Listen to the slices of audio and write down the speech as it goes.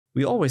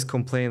we always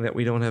complain that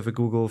we don't have a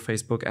Google,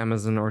 Facebook,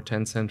 Amazon, or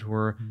Tencent who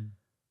are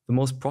the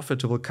most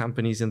profitable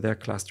companies in their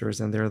clusters,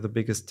 and they're the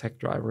biggest tech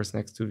drivers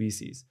next to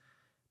VCs.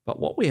 But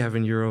what we have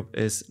in Europe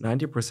is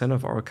 90%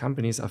 of our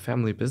companies are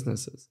family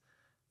businesses.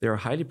 They are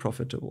highly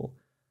profitable.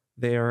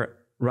 They are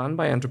run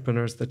by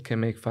entrepreneurs that can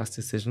make fast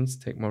decisions,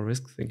 take more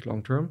risks, think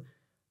long term,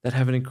 that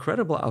have an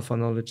incredible alpha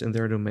knowledge in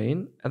their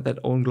domain, and that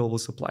own global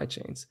supply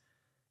chains.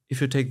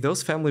 If you take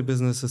those family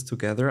businesses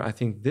together, I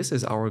think this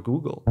is our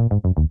Google.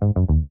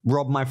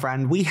 Rob, my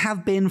friend, we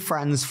have been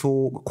friends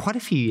for quite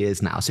a few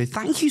years now, so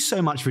thank you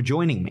so much for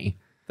joining me.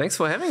 Thanks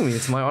for having me.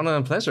 It's my honor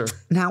and pleasure.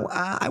 Now,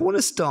 I want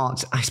to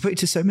start. I spoke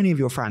to so many of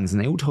your friends,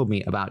 and they all told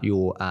me about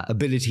your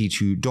ability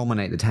to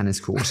dominate the tennis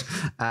court.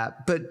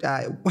 But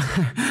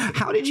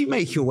how did you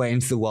make your way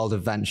into the world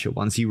of venture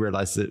once you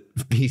realized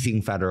that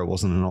beating Federer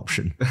wasn't an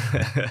option?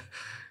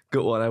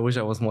 Good one. I wish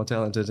I was more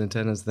talented in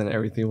tennis, then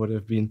everything would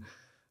have been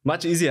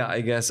much easier,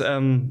 I guess.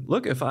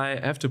 Look, if I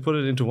have to put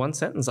it into one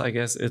sentence, I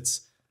guess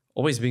it's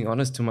always being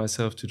honest to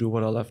myself to do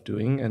what I love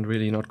doing and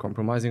really not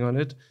compromising on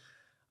it.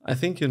 I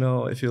think,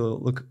 if you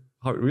look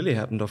how it really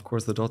happened, of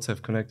course, the dots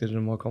have connected in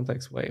a more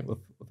complex way with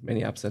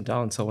many ups and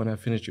downs. So when I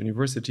finished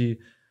university,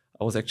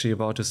 I was actually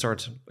about to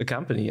start a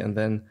company and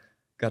then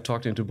got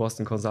talked into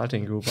Boston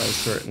Consulting Group by a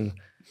certain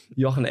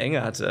Jochen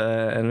Engert.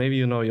 And maybe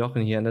you know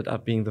Jochen, he ended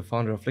up being the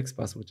founder of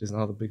Flixbus, which is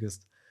now the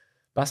biggest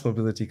bus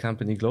mobility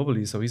company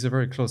globally. So he's a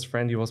very close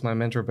friend. He was my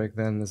mentor back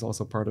then, is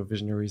also part of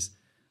Visionaries.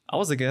 I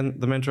was again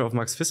the mentor of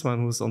Max Fissmann,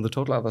 who's on the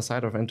total other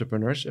side of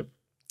entrepreneurship.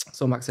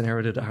 So Max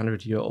inherited a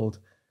 100-year-old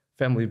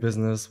family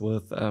business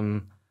with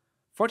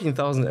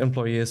 14,000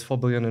 employees, 4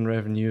 billion in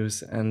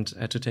revenues, and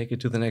had to take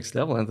it to the next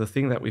level. And the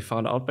thing that we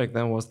found out back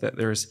then was that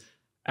there's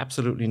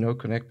absolutely no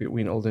connect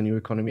between all the new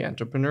economy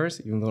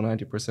entrepreneurs, even though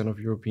 90% of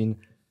European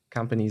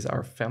companies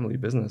are family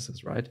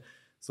businesses, right?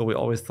 So we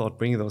always thought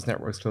bringing those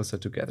networks closer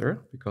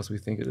together because we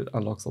think it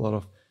unlocks a lot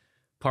of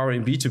power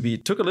in B2B.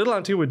 It took a little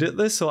until we did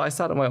this. So I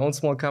started my own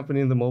small company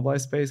in the mobile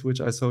space,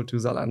 which I sold to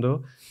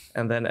Zalando,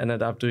 and then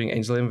ended up doing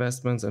angel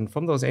investments. And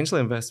from those angel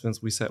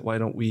investments, we said, why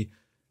don't we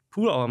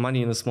pool our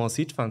money in a small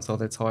seed fund? So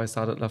that's how I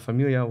started La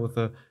Famiglia with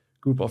a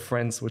group of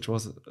friends, which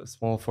was a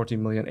small 40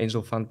 million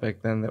angel fund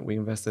back then that we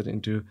invested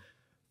into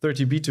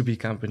 30 B2B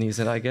companies.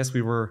 And I guess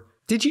we were...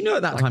 Did you know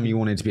at that time you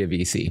wanted to be a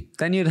VC?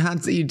 Then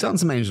you'd done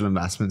some angel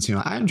investments.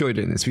 I enjoy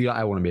doing this, but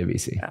I want to be a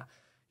VC.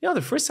 Yeah,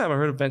 the first time I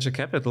heard of venture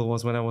capital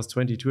was when I was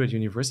 22 at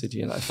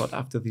university. And I thought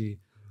after the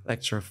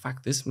lecture,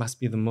 fuck, this must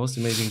be the most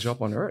amazing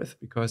job on earth,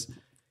 because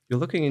you're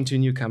looking into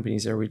new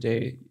companies every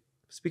day,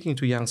 speaking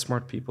to young,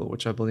 smart people,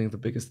 which are building the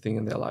biggest thing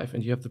in their life.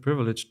 And you have the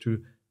privilege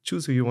to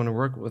choose who you want to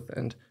work with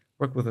and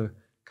work with a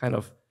kind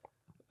of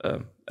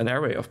an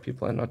array of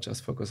people and not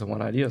just focus on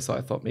one idea. So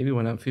I thought maybe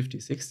when I'm 50,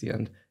 60,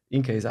 and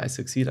in case I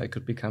succeed, I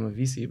could become a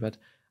VC. But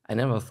I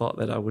never thought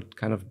that I would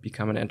kind of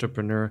become an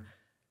entrepreneur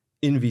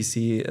in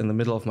VC in the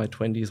middle of my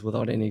 20s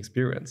without any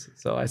experience.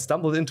 So I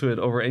stumbled into it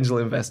over angel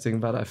investing,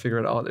 but I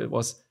figured out it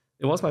was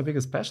my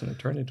biggest passion. It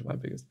turned into my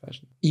biggest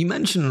passion. You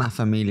mentioned La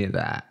Famiglia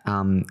there,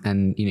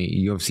 and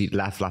you obviously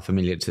left La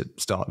Famiglia to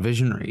start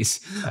Visionaries.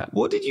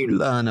 What did you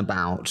learn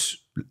about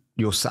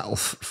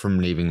yourself from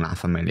leaving La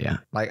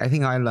Famiglia? Like, I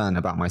think I learned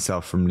about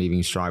myself from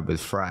leaving Strive with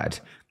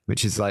Fred,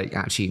 which is like,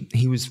 actually,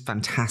 he was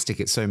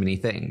fantastic at so many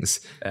things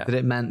that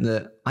it meant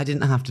that I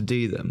didn't have to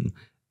do them.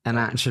 And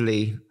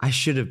actually, I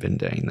should have been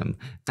doing them.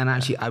 And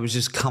actually, I was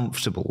just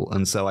comfortable.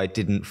 And so I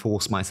didn't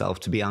force myself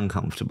to be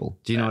uncomfortable.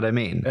 Do you know what I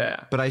mean?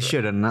 Yeah. But I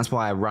should. And that's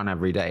why I run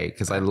every day,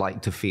 because I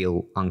like to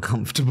feel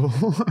uncomfortable.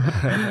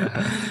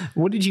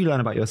 What did you learn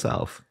about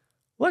yourself?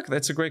 Look,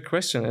 that's a great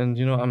question. And,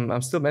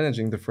 I'm still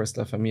managing the first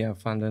La Famiglia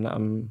fund, and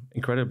I'm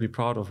incredibly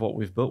proud of what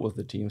we've built with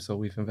the team. So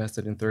we've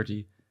invested in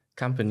 30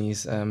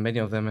 companies. Many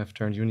of them have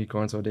turned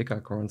unicorns or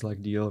decacorns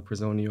like Deal,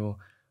 Personio,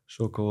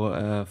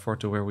 Shoko,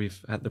 Forte, where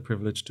we've had the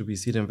privilege to be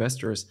seed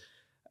investors.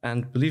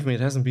 And believe me, it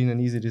hasn't been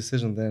an easy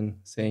decision then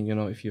saying,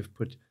 if you've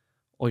put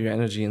all your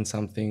energy in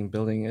something,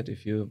 building it,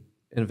 if you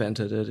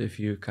invented it, if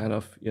you kind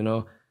of,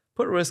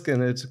 put risk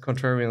in it,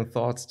 contrarian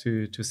thoughts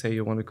to say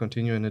you want to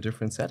continue in a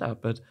different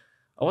setup. But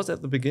I was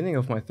at the beginning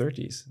of my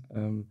 30s,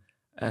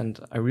 and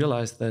I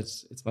realized that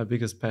it's my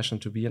biggest passion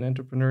to be an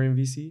entrepreneur in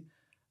VC.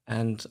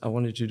 And I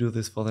wanted to do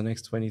this for the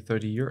next 20,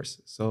 30 years.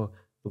 So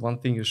the one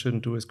thing you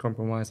shouldn't do is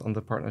compromise on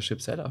the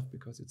partnership setup,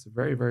 because it's a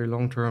very, very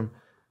long-term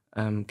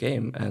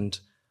game. And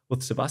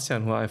with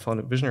Sebastian, who I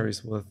founded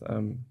Visionaries with,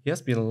 he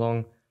has been a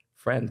long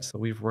friend. So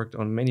we've worked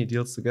on many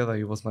deals together.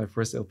 He was my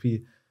first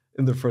LP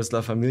in the first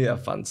La Famiglia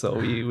fund. So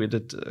we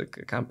did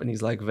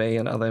companies like Vey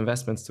and other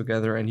investments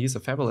together. And he's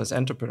a fabulous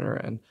entrepreneur.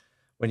 And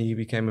when he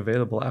became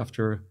available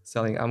after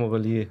selling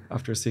Amobali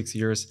after 6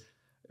 years,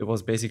 it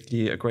was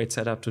basically a great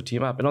setup to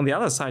team up. And on the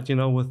other side,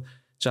 with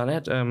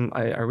Janet,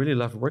 I really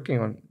loved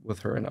working with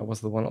her, and I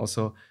was the one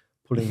also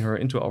pulling her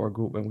into our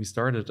group when we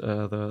started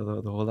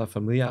the whole La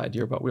Famiglia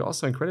idea. But we're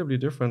also incredibly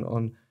different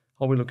on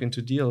how we look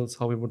into deals,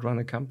 how we would run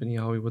a company,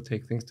 how we would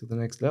take things to the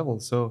next level.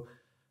 So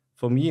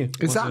for me.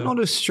 Is that not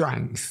a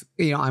strength?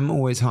 You know, I'm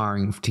always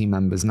hiring team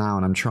members now,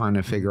 and I'm trying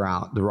to figure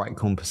out the right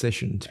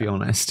composition, to be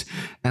honest.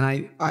 And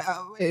I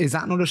is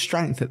that not a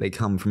strength that they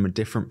come from a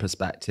different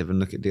perspective and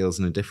look at deals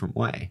in a different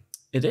way?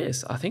 It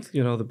is. I think,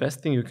 you know, the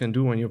best thing you can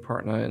do when you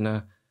partner in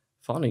a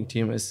founding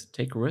team is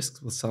take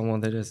risks with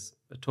someone that is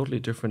a totally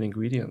different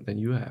ingredient than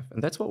you have.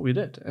 And that's what we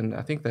did. And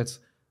I think the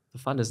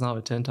fund is now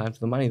at 10 times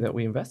the money that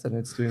we invested, and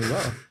it's doing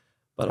well.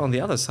 But on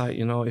the other side,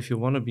 you know, if you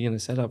want to be in a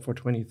setup for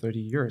 20, 30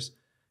 years,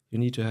 you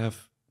need to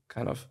have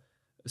kind of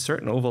a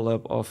certain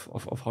overlap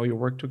of how you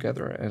work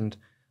together. And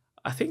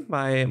I think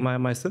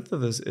my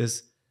synthesis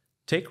is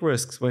take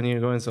risks when you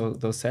go into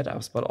those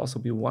setups, but also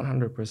be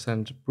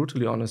 100%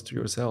 brutally honest to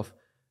yourself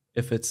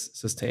if it's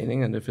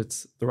sustaining and if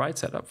it's the right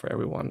setup for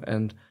everyone.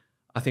 And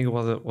I think it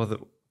was a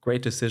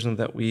great decision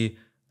that we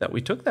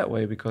took that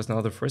way, because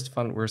now the first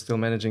fund, we're still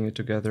managing it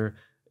together.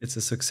 It's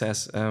a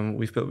success.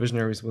 We've built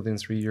Visionaries within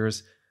 3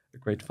 years, a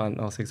great fund,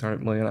 now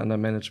 600 million under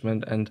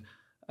management. And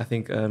I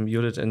think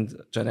Judith and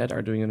Janet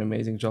are doing an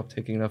amazing job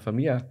taking La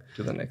Famiglia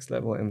to the next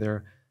level in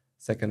their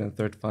second and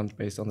third fund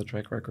based on the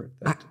track record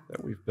that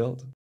we've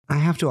built. I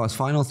have to ask,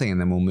 final thing,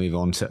 and then we'll move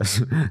on to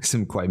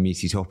some quite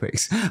meaty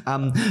topics.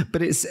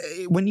 But it's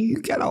when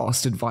you get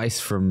asked advice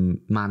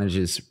from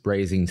managers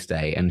raising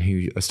today and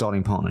who are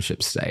starting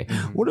partnerships today,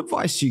 what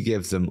advice do you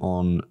give them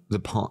on the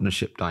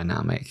partnership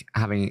dynamic,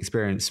 having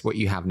experienced what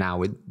you have now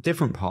with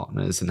different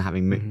partners and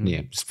having you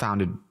know,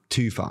 founded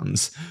 2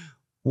 funds?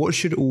 What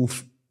should all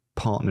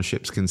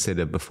partnerships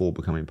consider before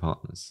becoming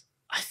partners?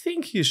 I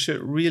think you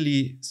should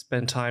really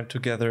spend time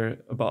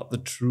together about the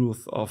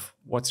truth of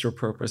what's your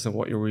purpose and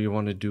what you really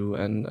want to do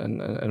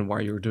and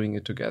why you're doing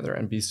it together,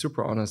 and be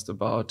super honest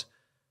about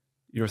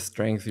your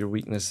strength, your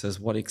weaknesses,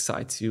 what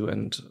excites you,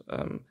 and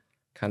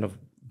kind of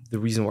the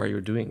reason why you're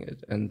doing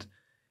it. And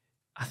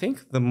I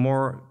think the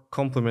more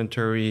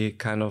complementary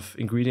kind of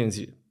ingredients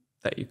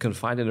that you can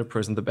find in a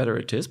person, the better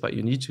it is, but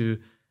you need to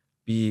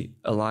be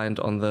aligned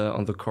on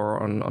the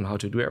core on how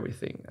to do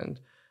everything. And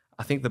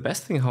I think the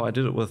best thing how I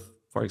did it with,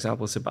 for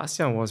example,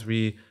 Sebastian, was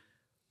we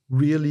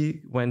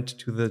really went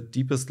to the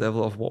deepest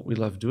level of what we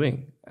love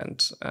doing.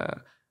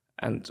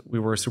 And we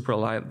were super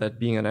aligned that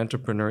being an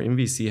entrepreneur in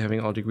VC,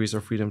 having all degrees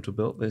of freedom to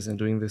build this and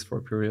doing this for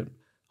a period,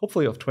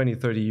 hopefully of 20,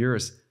 30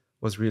 years,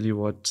 was really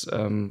what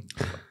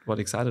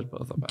excited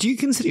both of us. Do you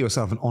consider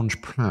yourself an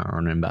entrepreneur or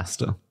an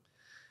investor?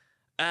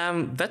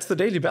 That's the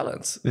daily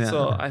balance. Yeah.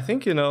 So I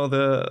think, you know,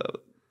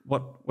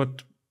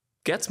 what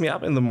gets me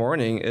up in the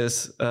morning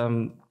is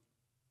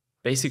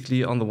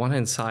basically, on the one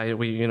hand side,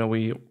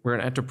 we're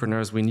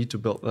entrepreneurs. We need to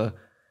build the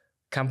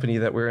company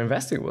that we're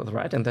investing with,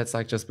 right? And that's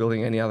like just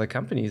building any other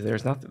company.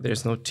 There's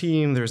no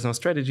team, there's no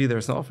strategy,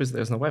 there's no office,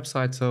 there's no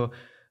website. So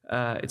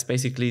it's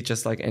basically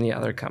just like any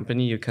other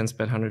company. You can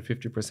spend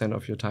 150%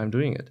 of your time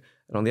doing it.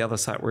 And on the other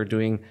side, we're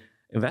doing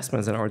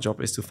investments, and our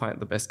job is to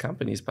find the best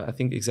companies. But I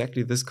think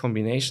exactly this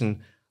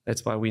combination,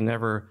 that's why we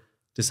never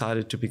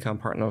decided to become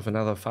partner of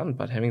another fund,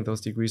 but having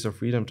those degrees of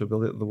freedom to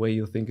build it the way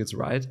you think it's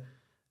right,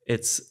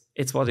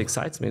 it's what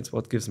excites me. It's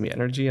what gives me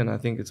energy. And I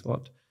think it's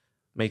what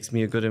makes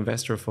me a good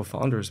investor for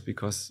founders,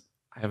 because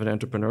I have an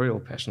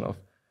entrepreneurial passion of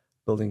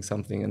building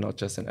something and not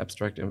just an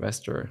abstract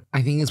investor.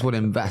 I think it's what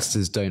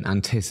investors don't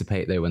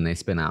anticipate though when they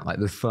spin out. Like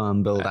the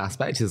firm build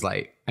aspect is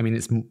like, I mean,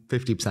 it's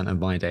 50% of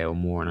my day or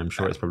more, and I'm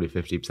sure it's probably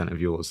 50% of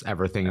yours,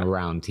 everything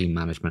around team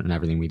management and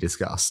everything we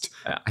discussed.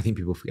 I think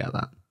people forget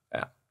that.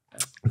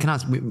 Can I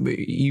ask,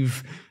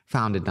 you've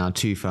founded now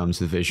 2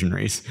 firms with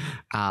Visionaries,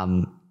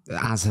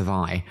 as have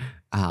I.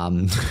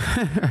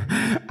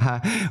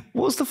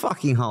 What's the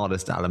fucking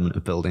hardest element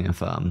of building a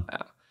firm?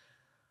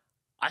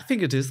 I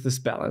think it is this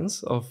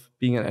balance of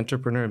being an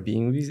entrepreneur and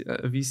being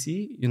a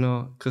VC. You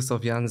know,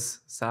 Christoph Jan's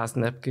SaaS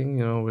napkin,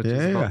 you know, which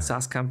is about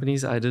SaaS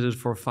companies. I did it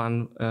for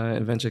fun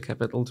in venture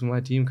capital to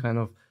my team, kind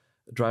of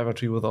a driver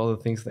tree with all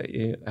the things that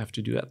you have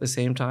to do at the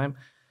same time.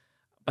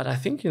 But I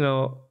think, you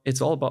know, it's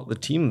all about the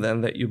team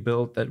then that you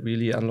build that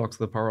really unlocks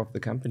the power of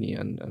the company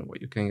and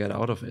what you can get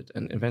out of it.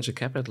 And in venture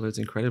capital, it's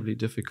incredibly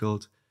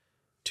difficult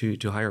to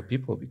hire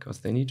people, because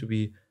they need to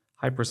be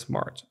hyper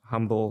smart,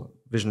 humble,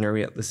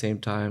 visionary at the same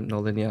time, no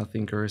linear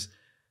thinkers.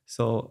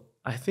 So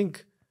I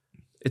think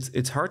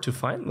it's hard to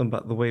find them,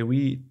 but the way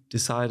we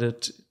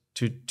decided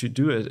to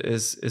do it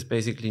is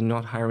basically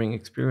not hiring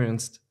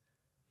experienced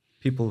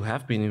people who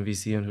have been in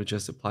VC and who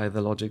just apply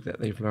the logic that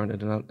they've learned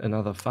in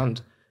another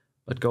fund,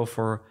 but go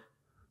for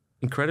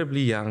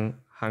incredibly young,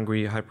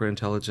 hungry, hyper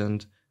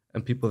intelligent,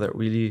 and people that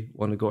really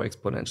want to go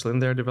exponential in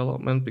their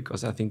development,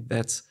 because I think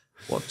that's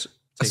what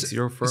takes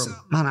your firm.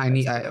 Man,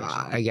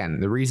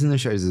 again, the reason the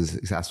show's as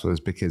successful is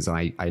because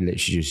I literally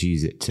just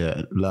use it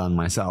to learn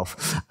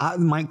myself.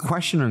 My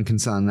question and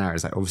concern there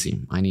is, like,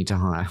 obviously I need to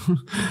hire,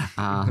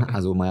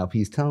 as all my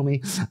LPs tell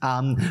me,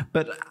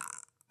 but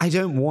I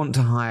don't want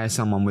to hire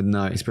someone with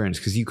no experience,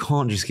 because you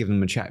can't just give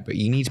them a check, but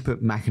you need to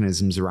put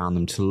mechanisms around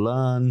them to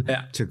learn,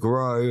 to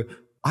grow.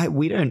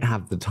 We don't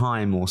have the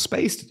time or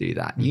space to do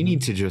that. You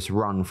need to just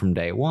run from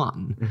day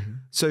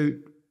one. So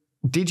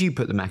did you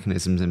put the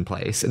mechanisms in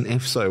place? And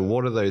if so,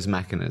 what are those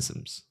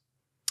mechanisms?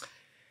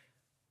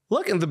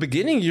 Look, in the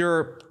beginning,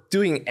 you're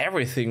doing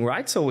everything,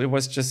 right? So it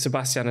was just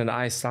Sebastian and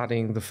I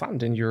starting the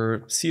fund, and you're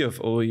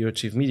CFO, you're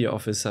chief media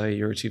officer,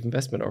 you're chief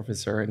investment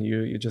officer, and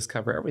you just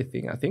cover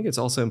everything. I think it's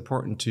also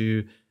important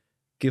to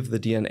give the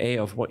DNA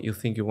of what you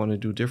think you want to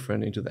do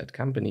different into that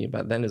company.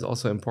 But then it's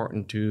also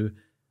important to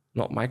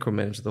not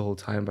micromanage the whole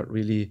time, but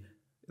really,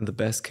 in the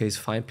best case,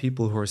 find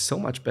people who are so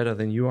much better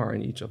than you are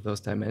in each of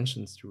those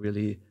dimensions to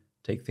really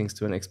take things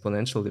to an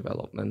exponential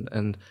development.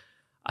 And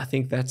I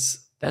think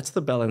that's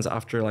the balance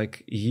after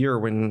like a year,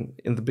 when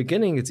in the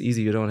beginning it's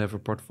easy, you don't have a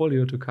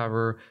portfolio to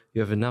cover, you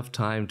have enough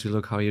time to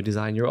look how you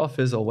design your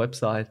office or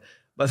website,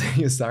 but then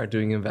you start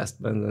doing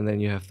investments and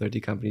then you have 30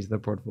 companies in the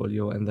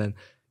portfolio, and then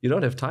you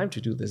don't have time to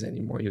do this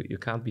anymore. You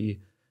can't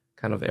be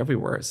kind of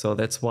everywhere. So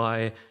that's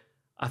why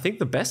I think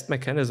the best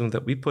mechanism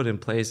that we put in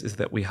place is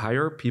that we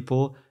hire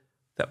people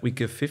that we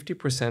give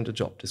 50% a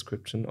job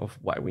description of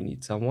why we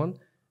need someone,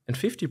 and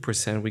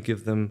 50% we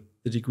give them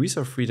the degrees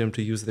of freedom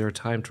to use their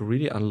time to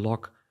really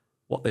unlock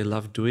what they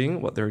love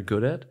doing, what they're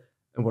good at,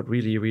 and what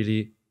really,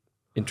 really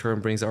in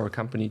turn brings our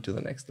company to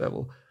the next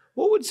level.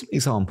 What would some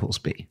examples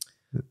be?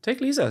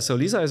 Take Lisa. So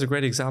Lisa is a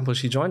great example.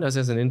 She joined us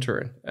as an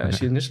intern.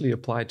 She initially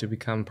applied to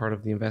become part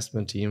of the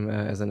investment team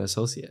as an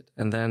associate.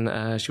 And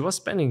then she was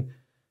spending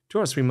 2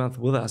 or 3 months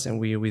with us, and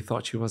we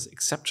thought she was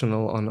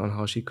exceptional on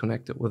how she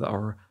connected with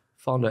our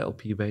founder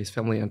LP base,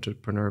 family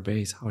entrepreneur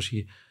base, how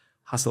she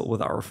hustled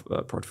with our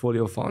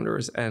portfolio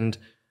founders. And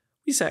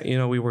we said,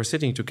 we were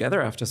sitting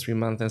together after 3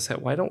 months and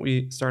said, why don't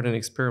we start an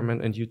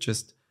experiment and you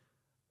just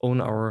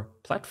own our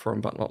platform,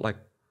 but not like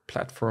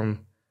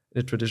platform in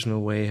a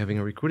traditional way, having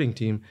a recruiting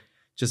team.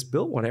 Just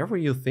build whatever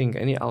you think,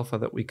 any alpha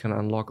that we can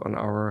unlock on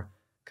our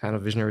kind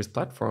of Visionaries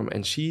platform.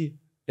 And she,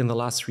 in the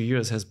last 3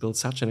 years, has built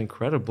such an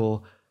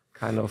incredible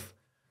kind of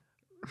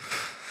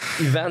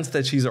events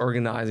that she's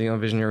organizing on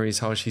Visionaries,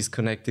 how she's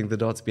connecting the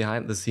dots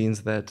behind the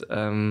scenes that,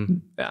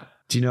 yeah.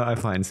 Do you know what I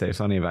find so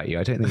funny about you?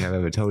 I don't think I've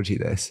ever told you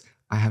this.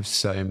 I have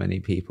so many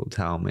people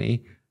tell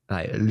me,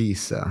 like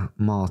Lisa,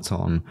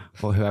 Martin,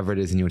 or whoever it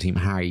is in your team,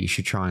 Harry, you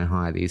should try and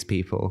hire these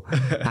people.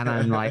 And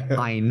I'm like,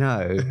 I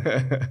know,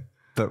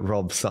 but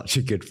Rob's such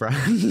a good friend.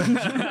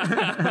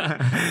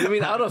 You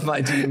mean out of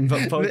my team,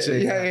 but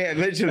poaching? Yeah,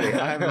 literally.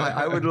 I'm like,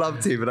 I would love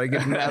to, but I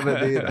could never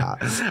do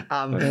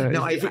that.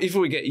 No, if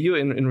we get you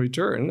in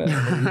return,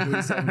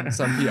 do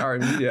some PR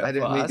and media. I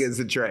don't think it's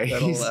a trade.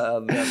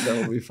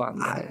 That'll be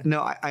fun.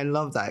 I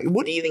love that.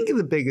 What do you think are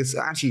the biggest?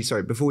 Actually,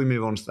 sorry, before we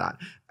move on to that,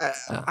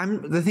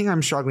 the thing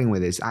I'm struggling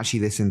with is actually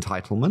this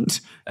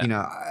entitlement.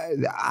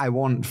 I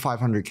want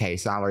 500k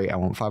salary, I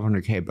want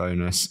 500k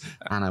bonus,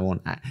 and I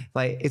want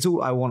it's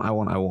all I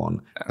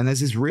want. And there's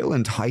this real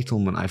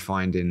entitlement I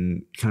find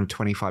in kind of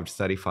 25 to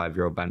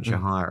 35-year-old venture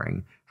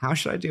hiring. How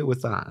should I deal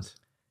with that?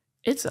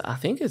 I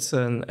think it's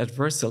an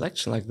adverse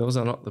selection. Like, those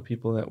are not the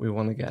people that we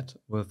want to get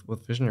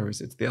with Visionaries.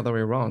 It's the other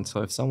way around.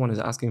 So if someone is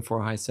asking for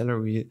a high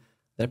salary,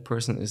 that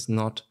person is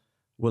not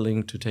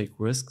willing to take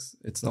risks.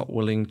 It's not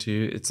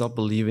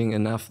believing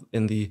enough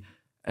in the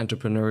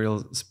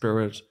entrepreneurial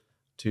spirit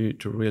to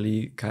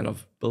really kind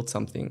of build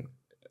something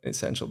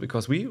essential.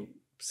 Because we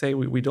say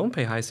we don't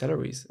pay high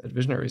salaries at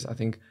Visionaries. I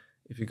think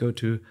if you go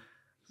to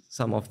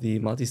some of the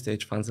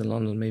multi-stage funds in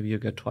London, maybe you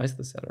get twice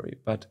the salary.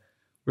 But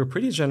we're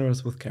pretty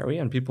generous with carry,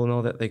 and people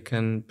know that they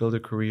can build a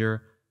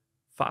career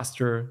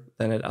faster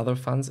than at other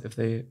funds if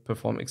they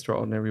perform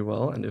extraordinarily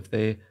well, and if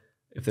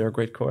they're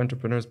great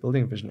co-entrepreneurs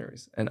building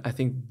Visionaries. And I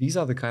think these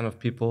are the kind of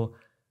people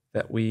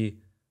that we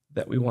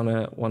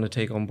want to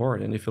take on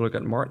board. And if you look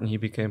at Martin, he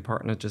became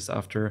partner just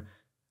after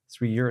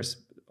 3 years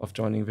of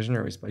joining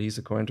Visionaries, but he's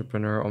a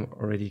co-entrepreneur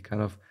already,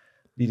 kind of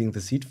leading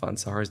the seed fund.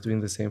 Sahar is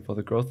doing the same for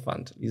the growth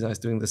fund. Lisa is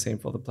doing the same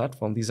for the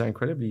platform. These are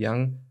incredibly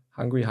young,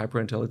 hungry,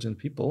 hyper-intelligent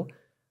people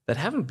that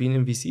haven't been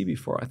in VC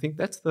before. I think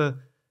that's the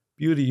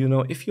beauty.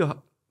 If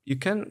you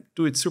can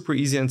do it super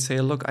easy and say,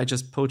 look, I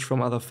just poach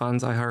from other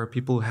funds. I hire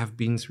people who have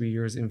been 3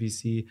 years in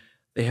VC.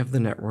 They have the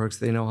networks.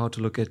 They know how to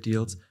look at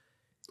deals.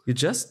 You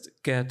just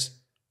get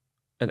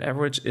an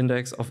average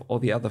index of all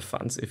the other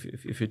funds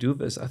if you do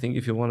this. I think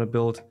if you want to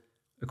build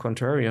a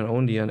contrarian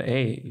own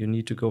DNA, you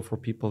need to go for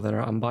people that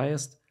are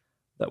unbiased,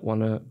 that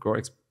want to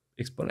grow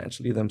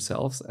exponentially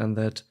themselves, and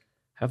that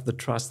have the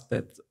trust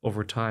that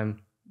over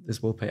time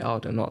this will pay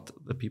out, and not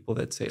the people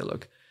that say,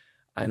 look,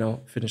 I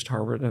finished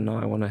Harvard and now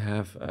I want to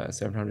have a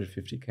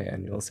 750k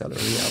annual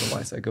salary.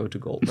 Otherwise I go to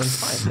Goldman.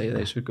 Fine,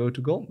 they should go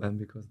to Goldman,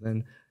 because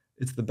then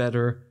it's the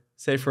better,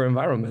 safer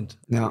environment.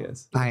 No, I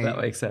guess. That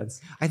makes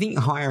sense. I think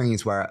hiring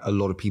is where a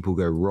lot of people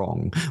go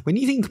wrong. When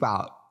you think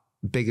about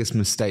biggest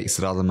mistakes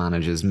that other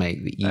managers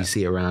make that you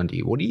see around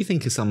you, what do you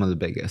think are some of the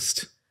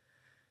biggest?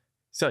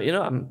 So,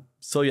 I'm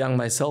so young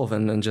myself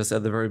and just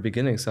at the very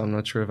beginning, so I'm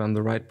not sure if I'm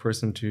the right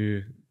person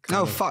to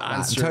fuck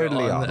that.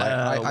 Totally on,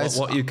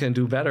 what you can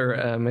do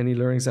better. Many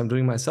learnings I'm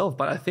doing myself.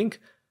 But I think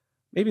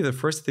maybe the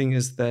first thing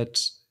is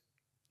that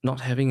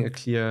not having a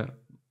clear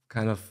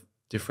kind of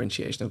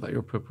differentiation about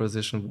your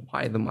proposition,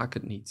 why the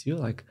market needs you.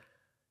 Like,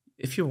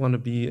 if you want to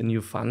be a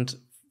new fund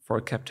for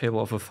a cap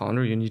table of a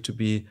founder, you need to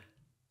be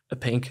a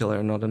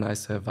painkiller, not a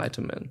nice to have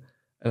vitamin.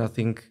 And I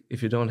think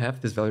if you don't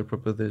have this value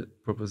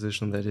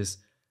proposition that is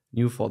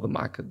new for the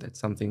market, that's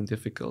something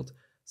difficult.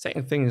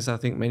 Second thing is, I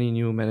think many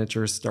new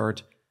managers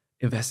start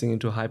investing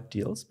into hype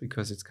deals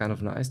because it's kind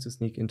of nice to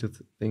sneak into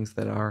things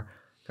that are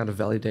kind of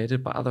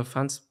validated by other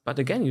funds. But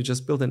again, you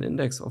just build an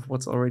index of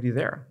what's already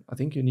there. I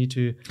think you need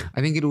to...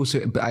 I think it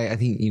also, but I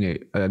think,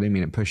 I don't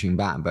mean it pushing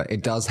back, but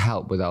it does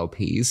help with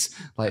LPs.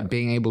 Like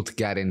being able to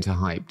get into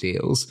hype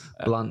deals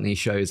bluntly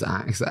shows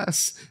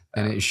access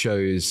and it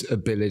shows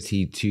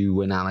ability to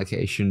win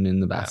allocation in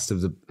the best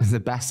of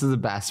the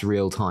best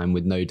real time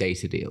with no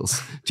data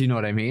deals. Do you know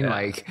what I mean?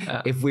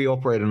 If we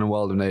operate in a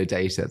world of no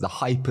data, the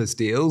hypest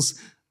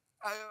deals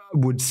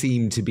would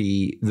seem to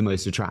be the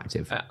most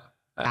attractive.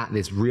 At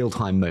this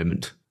real-time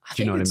moment.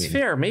 Do you know what I mean? It's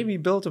fair. Maybe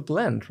build a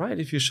blend, right?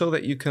 If you show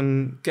that you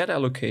can get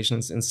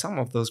allocations in some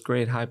of those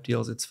great hype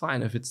deals, it's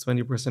fine if it's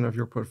 20% of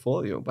your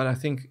portfolio. But I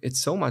think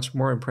it's so much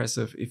more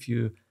impressive if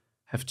you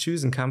have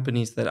chosen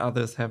companies that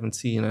others haven't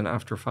seen, and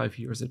after 5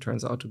 years, it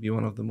turns out to be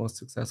one of the most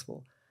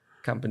successful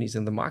companies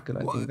in the market.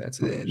 I think that's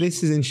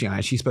this is interesting. I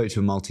actually spoke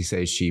to a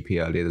multi-stage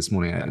GP earlier this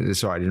morning.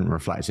 Sorry, I didn't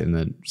reflect it in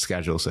the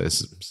schedule, so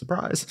it's a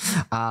surprise.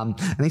 And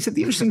they said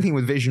the interesting thing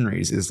with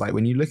Visionaries is like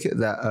when you look at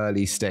their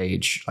early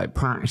stage like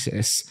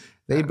practice,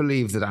 they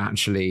believe that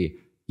actually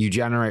you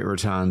generate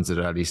returns at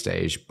early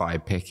stage by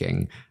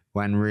picking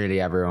when really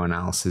everyone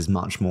else is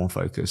much more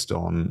focused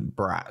on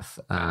breadth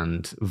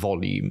and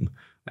volume,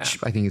 which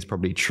I think is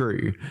probably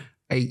true.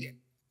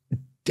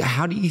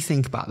 How do you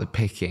think about the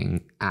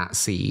picking at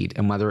seed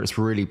and whether it's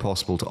really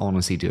possible to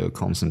honestly do a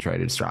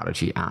concentrated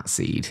strategy at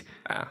seed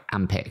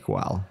and pick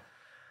well?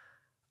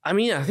 I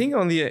mean, I think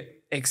on the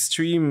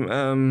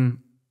extreme,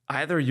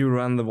 either you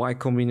run the Y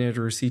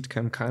Combinator seed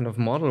camp kind of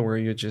model where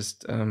you're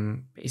just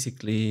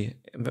basically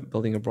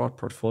building a broad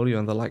portfolio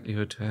and the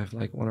likelihood to have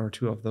like one or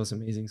two of those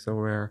amazing, so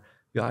where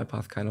your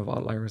iPath kind of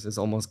outliers is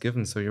almost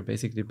given. So you're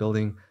basically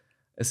building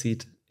a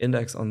seed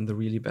index on the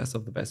really best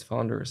of the best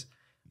founders.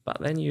 But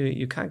then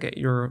you can't get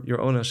your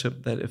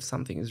ownership that if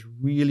something is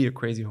really a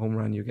crazy home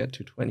run, you get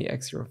to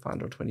 20x your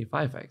fund or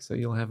 25x. So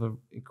you'll have an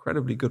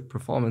incredibly good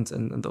performance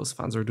and those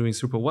funds are doing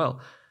super well.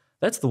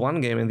 That's the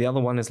one game. And the other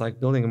one is like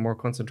building a more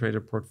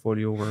concentrated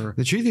portfolio where...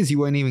 The truth is you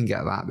won't even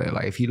get that though.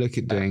 Like if you look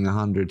at doing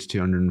 100 to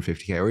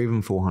 250K or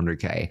even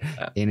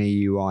 400K in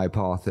a UI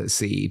path at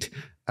seed,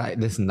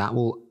 listen, that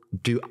will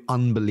do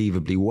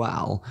unbelievably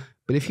well.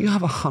 But if you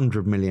have a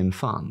 100 million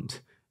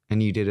fund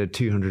and you did a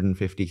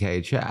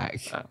 250K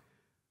check...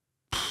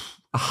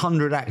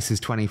 100x is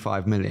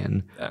 25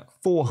 million.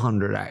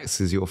 400x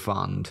is your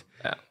fund.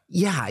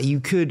 Yeah, you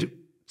could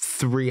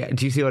do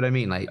you see what I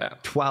mean? Like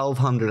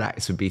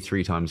 1200x would be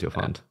 3 times your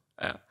fund.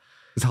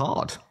 It's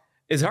hard.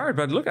 It's hard,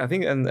 but look, I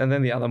think, and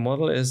then the other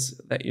model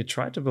is that you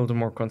try to build a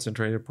more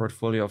concentrated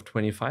portfolio of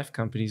 25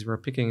 companies where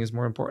picking is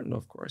more important,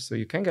 of course. So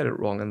you can get it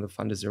wrong and the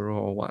fund is 0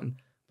 or 1.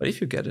 But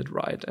if you get it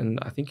right, and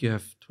I think you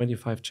have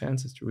 25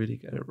 chances to really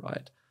get it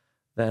right,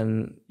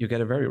 then you get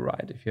it very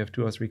right. If you have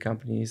 2 or 3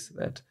 companies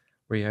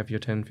where you have your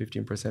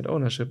 10-15%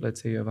 ownership,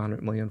 let's say you have a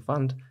 100 million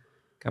fund,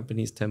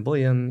 company's 10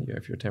 billion, you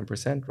have your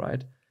 10%,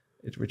 right?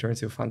 It returns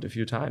your fund a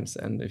few times.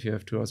 And if you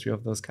have 2 or 3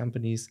 of those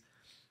companies,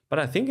 but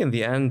I think in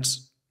the end...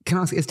 Can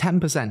I ask, is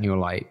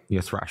 10%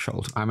 your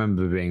threshold? I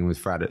remember being with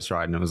Fred at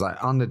Stride and it was like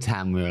under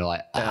 10, we were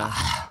like,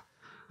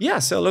 Yeah,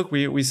 so look,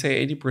 we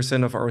say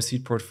 80% of our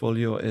seed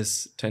portfolio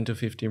is 10 to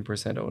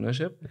 15%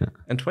 ownership,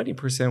 and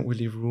 20% we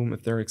leave room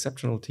if there are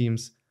exceptional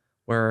teams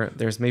where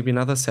there's maybe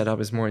another setup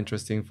is more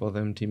interesting for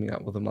them, teaming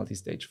up with a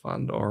multi-stage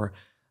fund, or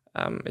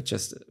it's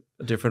just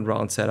a different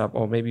round setup,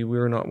 or maybe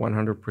we're not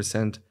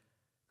 100%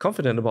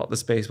 confident about the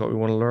space, but we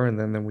want to learn,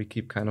 then we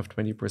keep kind of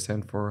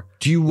 20% for.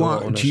 Do you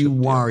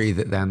worry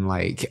that then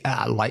like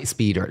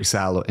Lightspeed or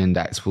Excel or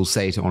Index will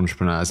say to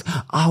entrepreneurs,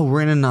 oh, we're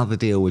in another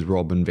deal with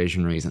Rob and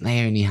Visionaries and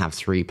they only have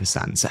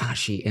 3%. So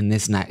actually in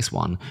this next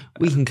one,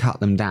 we can cut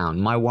them down.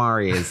 My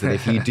worry is that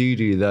if you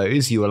do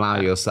those, you allow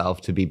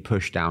yourself to be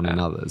pushed down in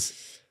others.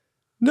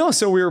 No,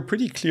 so we were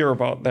pretty clear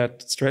about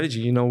that strategy.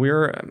 You know,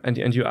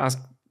 and you asked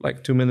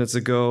like 2 minutes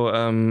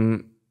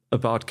ago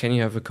about can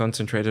you have a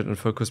concentrated and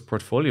focused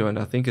portfolio? And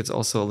I think it's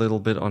also a little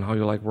bit on how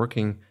you like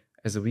working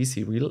as a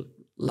VC. We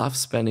love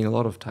spending a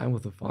lot of time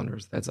with the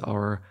founders. That's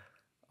our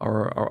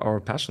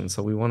passion.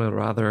 So we want to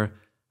rather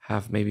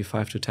have maybe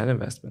 5 to 10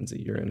 investments a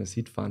year in a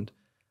seed fund,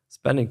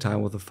 spending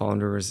time with the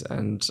founders,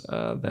 and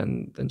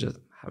then just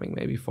having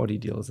maybe 40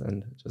 deals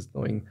and just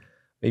knowing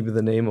maybe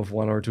the name of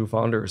 1 or 2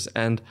 founders.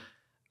 And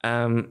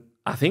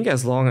I think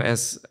as long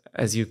as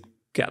you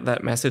get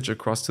that message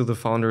across to the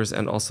founders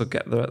and also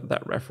get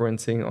that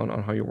referencing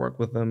on how you work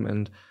with them,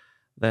 and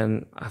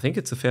then I think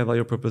it's a fair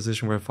value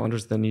proposition where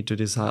founders then need to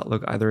decide,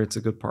 look, either it's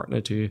a good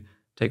partner to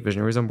take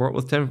Visionaries on board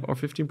with 10 or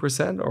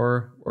 15%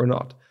 or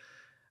not.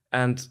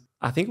 And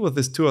I think with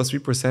this 2 or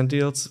 3%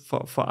 deals,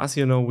 for us,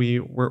 you know,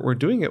 we're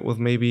doing it with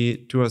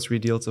maybe 2 or 3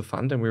 deals a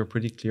fund, and we were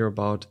pretty clear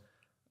about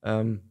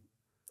the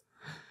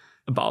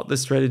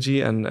strategy,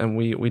 and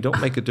we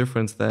don't make a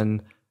difference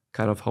then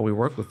kind of how we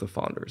work with the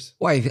founders.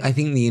 Well, I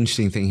think the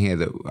interesting thing here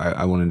that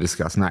I want to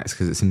discuss next,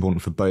 because it's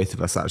important for both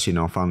of us actually in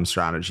our fund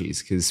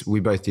strategies, because we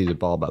both do the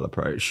barbell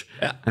approach.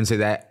 Yeah. And so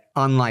they're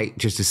unlike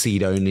just a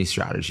seed only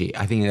strategy.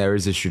 I think there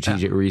is a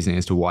strategic reasoning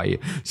as to why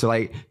so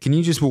like, can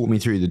you just walk me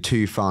through the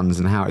two funds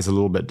and how it's a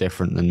little bit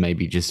different than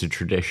maybe just a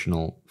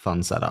traditional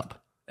fund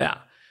setup? Yeah.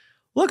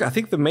 Look, I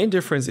think the main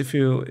difference, if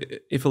you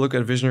look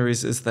at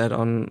Visionaries, is that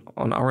on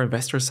our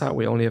investor side,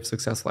 we only have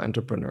successful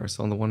entrepreneurs.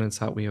 So on the one hand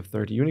side, we have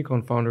 30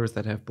 unicorn founders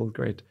that have built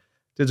great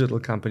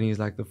digital companies,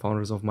 like the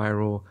founders of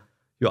Miro,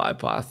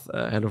 UiPath,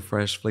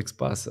 HelloFresh,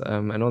 Flixbus.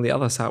 And on the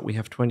other side, we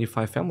have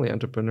 25 family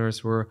entrepreneurs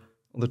who are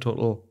on the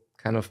total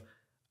kind of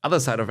other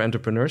side of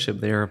entrepreneurship.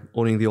 They're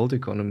owning the old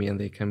economy, and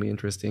they can be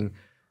interesting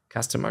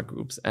customer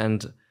groups.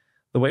 And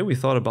the way we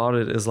thought about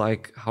it is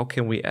like, how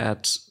can we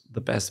add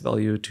the best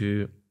value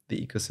to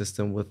the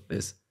ecosystem with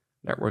this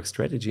network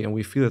strategy? And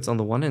we feel it's on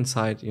the one hand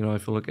side, you know,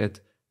 if you look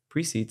at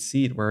pre-seed,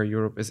 seed, where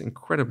Europe is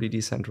incredibly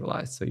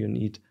decentralized. So you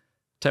need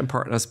 10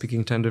 partners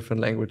speaking 10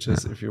 different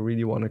languages if you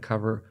really want to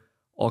cover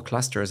all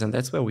clusters. And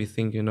that's where we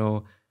think, you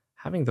know,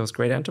 having those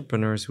great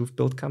entrepreneurs who've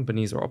built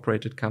companies or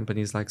operated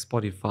companies like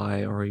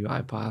Spotify or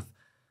UiPath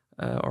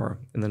or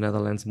in the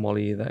Netherlands,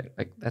 Molly,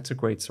 that's a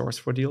great source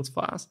for deals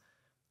for us.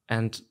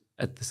 And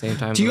at the same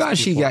time, do you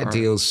actually get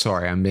deals?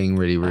 Sorry, I'm being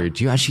really rude.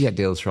 Do you actually get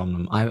deals from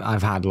them?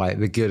 I've had like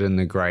the good and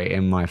the great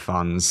in my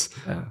funds.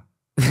 Yeah.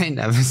 They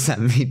never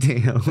send me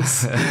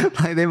deals.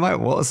 Like they might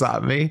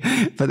WhatsApp me,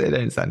 but they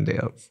don't send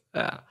deals.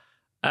 Yeah.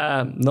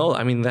 No,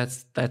 I mean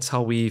that's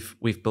how we've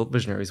built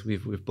Visionaries.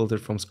 We've built it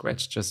from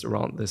scratch, just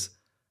around this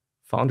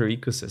founder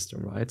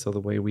ecosystem, right? So the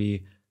way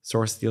we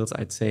source deals,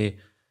 I'd say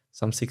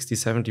some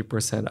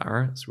 60-70%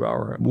 are through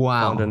our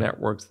founder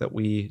networks that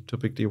we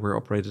typically were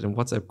operated in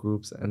WhatsApp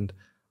groups, and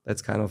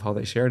that's kind of how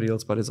they share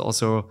deals. But it's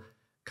also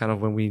kind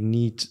of when we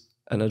need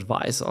an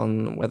advice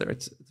on whether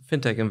it's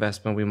fintech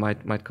investment, we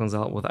might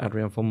consult with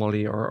Adrian from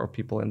Molly or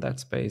people in that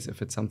space.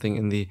 If it's something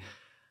in the,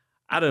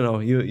 I don't know,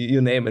 you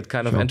name it,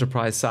 kind of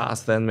enterprise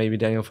SaaS, then maybe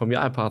Daniel from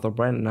UiPath or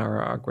Brandon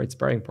are great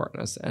sparring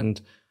partners.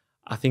 And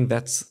I think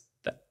that's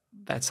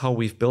how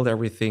we've built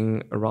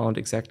everything around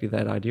exactly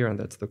that idea. And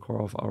that's the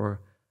core of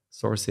our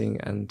sourcing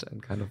and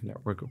kind of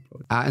network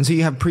approach. And so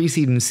you have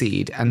pre-seed and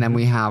seed, and then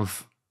we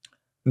have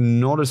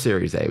not a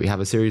Series A, we have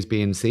a Series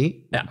B and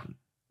C. Yeah.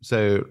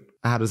 So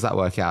how does that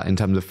work out in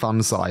terms of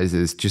fund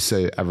sizes, just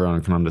so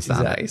everyone can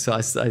understand? Exactly.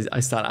 So I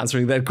start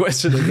answering that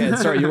question again.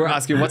 Sorry, you were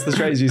asking what's the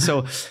strategy.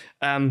 So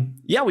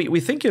we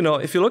think, you know,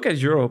 if you look at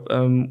Europe,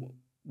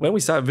 when we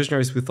started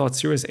Visionaries, we thought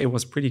Series A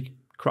was pretty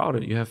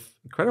crowded. You have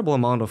incredible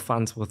amount of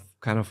funds with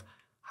kind of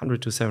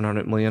 100 to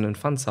 700 million in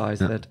fund size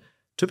that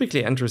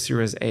typically enter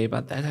Series A,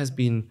 but that has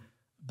been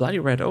bloody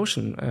red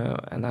ocean.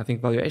 And I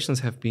think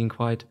valuations have been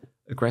quite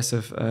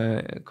aggressive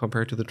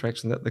compared to the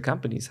traction that the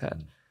companies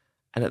had.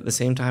 And at the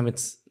same time,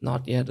 it's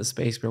not yet a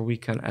space where we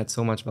can add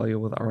so much value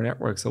with our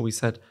network. So we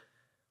said,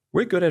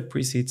 we're good at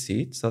pre-seed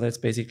seed. So that's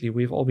basically,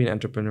 we've all been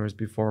entrepreneurs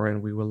before,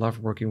 and we will love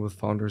working with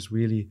founders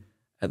really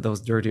at those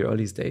dirty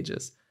early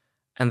stages.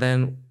 And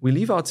then we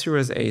leave out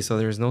Series A, so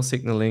there's no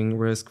signaling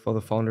risk for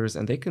the founders,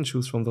 and they can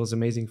choose from those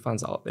amazing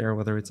funds out there,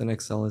 whether it's an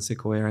Excel, a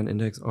Sequoia, an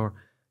Index, or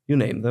you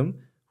name them,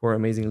 who are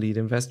amazing lead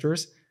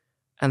investors.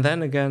 And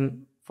then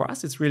again, for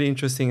us, it's really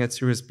interesting at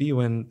Series B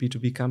when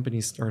B2B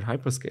companies start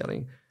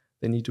hyperscaling.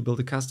 They need to build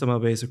a customer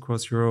base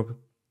across Europe.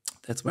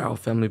 That's where our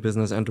family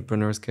business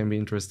entrepreneurs can be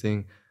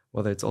interesting,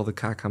 whether it's all the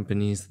car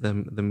companies, the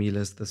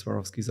Miles, the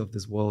Swarovskis of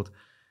this world.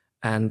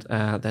 And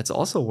that's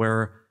also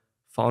where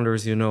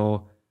founders, you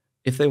know,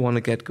 if they want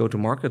to get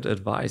go-to-market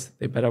advice,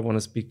 they better want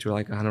to speak to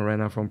like a Hannah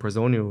Renner from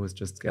Personio, who's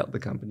just scaled the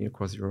company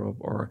across Europe.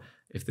 Or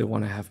if they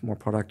want to have more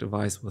product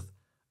advice with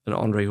an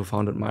Andre who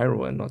founded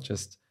Miro, and not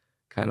just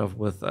kind of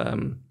with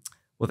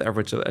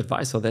average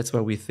advice. So that's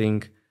where we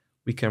think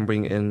we can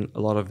bring in a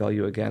lot of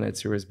value again at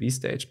Series B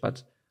stage.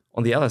 But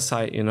on the other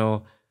side, you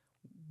know,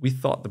 we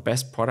thought the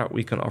best product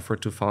we can offer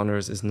to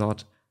founders is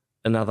not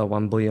another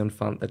 1 billion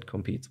fund that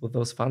competes with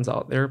those funds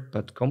out there,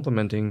 but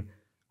complementing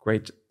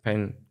great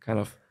kind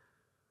of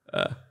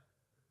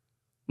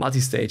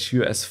multi-stage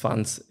US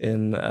funds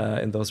in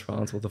those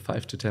rounds with a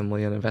 5 to 10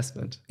 million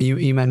investment.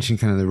 You mentioned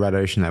kind of the red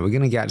ocean there. We're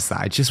going to get to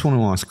that. I just want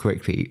to ask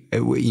quickly,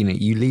 you know,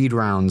 you lead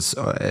rounds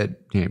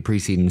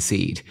pre-seed and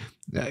seed.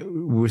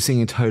 We're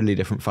seeing a totally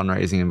different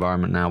fundraising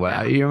environment now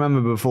where you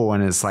remember before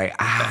when it's like,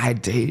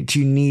 do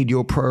you need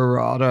your pro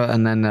rata?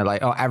 And then they're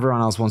like, oh,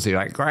 everyone else wants to. You're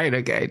like, great,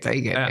 okay,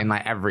 take it. In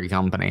like every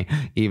company,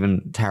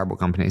 even terrible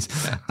companies,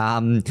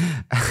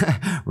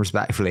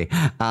 respectfully.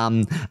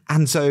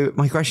 And so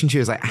my question to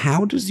you is like,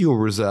 how does your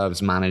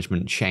reserves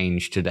management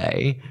change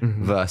today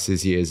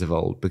versus years of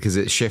old? Because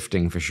it's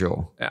shifting for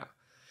sure. Yeah.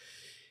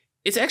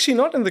 It's actually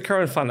not in the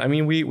current fund. I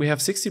mean, we have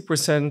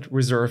 60%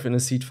 reserve in a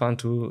seed fund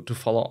to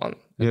follow on.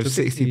 You have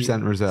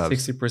 60% reserve?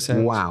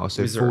 60%. Wow.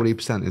 So reserve.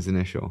 40% is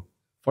initial.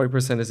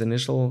 40% is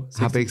initial. 60%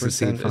 How big is the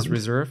seed fund? Is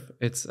reserve.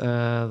 It's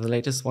the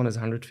latest one is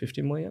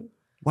 150 million.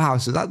 Wow.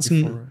 So that's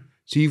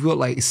so you've got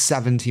like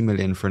 70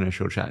 million for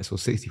initial checks or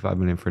 65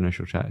 million for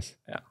initial checks.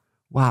 Yeah.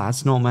 Wow,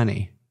 that's not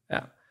many.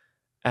 Yeah.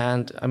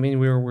 And I mean,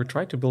 we're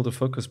trying to build a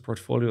focused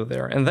portfolio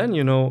there. And then,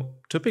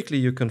 typically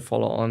you can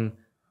follow on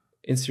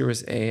in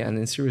Series A, and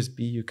in Series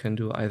B, you can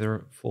do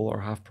either full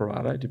or half pro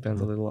rata. It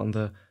depends a little on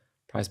the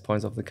price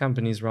points of the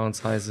companies, round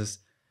sizes.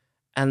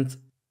 And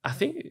I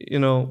think,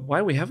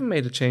 why we haven't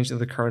made a change in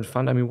the current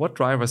fund, I mean, what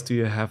drivers do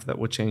you have that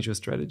would change your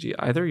strategy?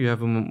 Either you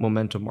have a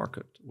momentum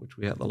market, which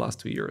we had the last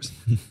 2 years,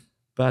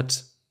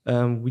 but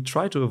we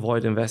try to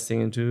avoid investing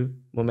into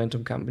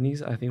momentum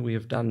companies. I think we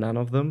have done none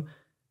of them.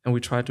 And we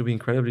try to be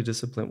incredibly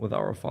disciplined with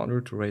our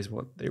founder to raise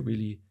what they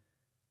really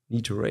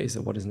need to raise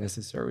and what is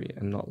necessary,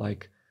 and not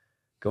like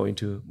going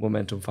to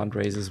momentum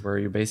fundraisers where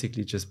you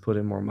basically just put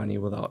in more money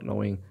without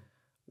knowing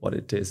what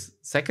it is.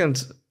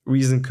 Second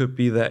reason could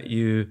be that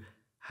you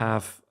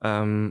have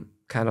kind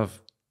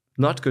of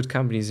not good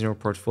companies in your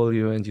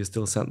portfolio and you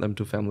still send them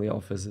to family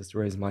offices to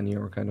raise money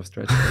or kind of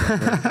stretch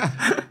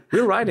them.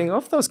 We're writing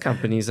off those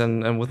companies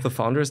and with the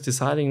founders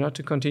deciding not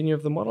to continue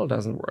if the model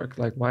doesn't work.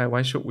 Like,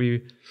 why should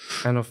we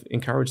kind of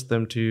encourage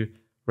them to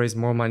raise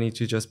more money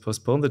to just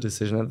postpone the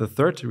decision? And the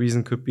third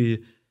reason could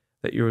be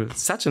that you're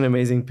such an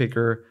amazing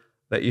picker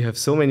that you have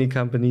so many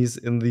companies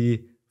in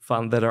the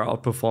fund that are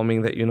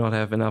outperforming that you not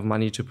have enough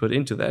money to put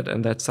into that.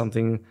 And that's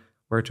something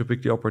where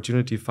typically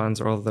opportunity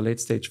funds or the late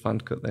stage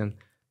fund could then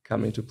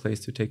come into place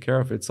to take care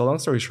of it. So long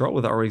story short,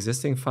 with our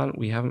existing fund,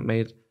 we haven't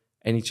made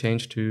any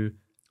change to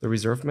the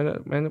reserve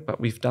management, but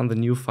we've done the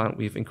new fund.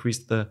 We've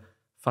increased the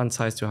fund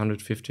size to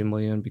 150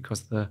 million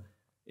because the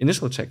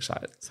initial check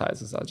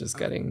sizes are just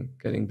getting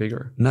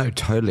bigger. No,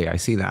 totally. I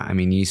see that. I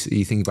mean, you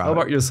think about... How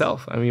about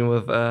yourself? I mean,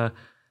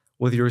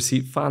 with your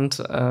seed fund,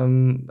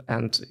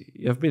 and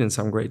you have been in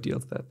some great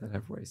deals that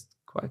have raised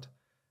quite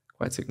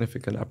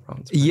significant up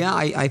rounds. Right? Yeah,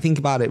 I think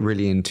about it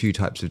really in two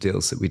types of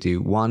deals that we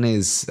do. One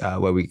is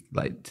where we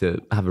like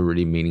to have a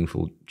really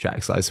meaningful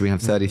check size. So we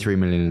have 33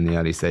 million in the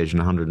early stage and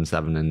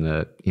 107 in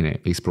the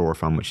Explorer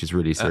fund, which is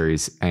really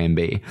Series A and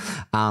B.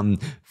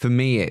 For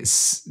me,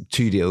 it's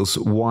two deals.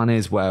 One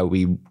is where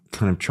we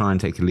kind of try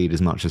and take a lead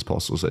as much as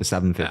possible. So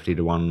 750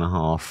 to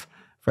 1.5,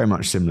 very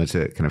much similar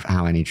to kind of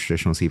how any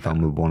traditional seed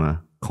fund would want to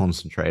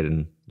concentrate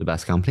in the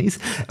best companies.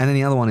 And then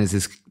the other one is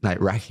this like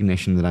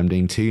recognition that I'm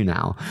doing too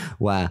now,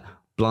 where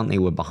bluntly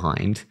we're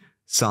behind.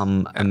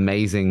 Some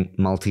amazing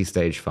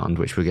multi-stage fund,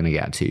 which we're going to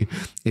get to,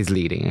 is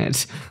leading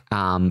it,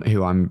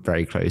 who I'm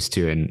very close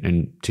to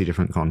in two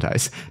different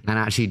contexts. And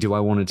actually, do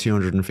I want a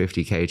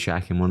 250K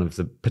check in one of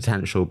the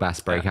potential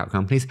best breakout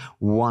companies?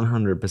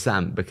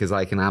 100%, because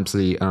I can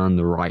absolutely earn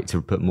the right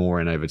to put more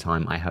in over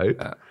time, I hope.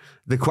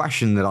 The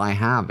question that I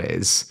have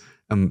is,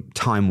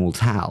 time will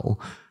tell,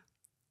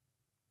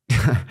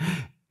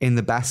 in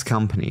the best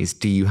companies,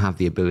 do you have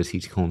the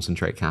ability to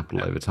concentrate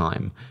capital over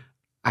time?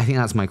 I think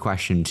that's my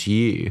question to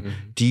you. Mm-hmm.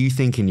 Do you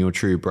think in your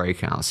true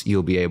breakouts,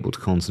 you'll be able to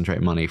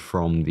concentrate money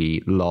from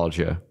the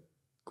larger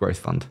growth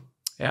fund?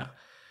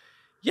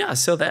 Yeah.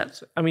 So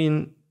that, I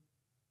mean,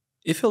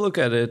 if you look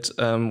at it,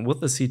 with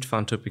the seed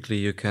fund, typically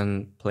you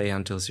can play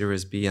until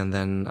Series B, and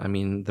then, I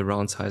mean, the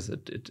round size,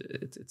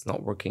 it's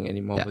not working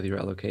anymore with your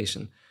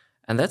allocation.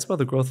 And that's where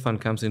the growth fund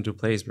comes into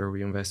place, where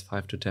we invest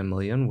 5 to 10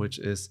 million, which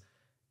is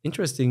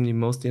interestingly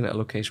mostly an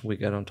allocation we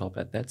get on top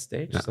at that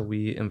stage. So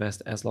we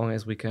invest as long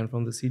as we can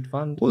from the seed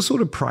fund. What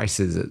sort of price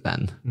is it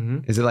then? Mm-hmm.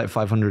 Is it like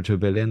 500 to $1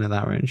 billion in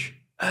that range?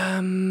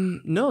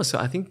 No. So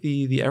I think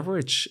the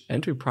average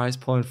entry price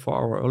point for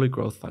our early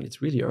growth fund,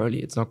 it's really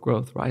early. It's not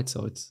growth, right?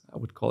 So it's, I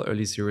would call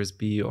early Series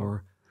B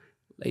or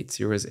late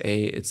Series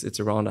A. It's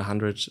around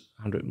 100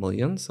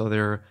 million. So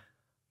there are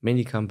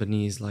many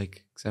companies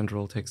like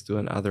Xentral, Text2,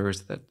 and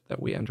others that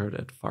we entered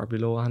at far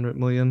below 100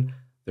 million.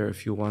 There are a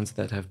few ones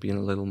that have been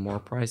a little more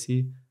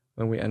pricey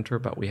when we enter,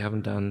 but we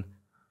haven't done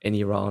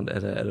any round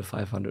at a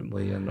 500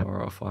 million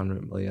or a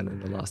 400 million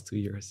in the last 2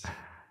 years.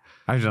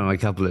 I've done a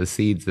couple of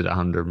seeds at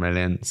 100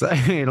 million. So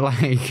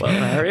like,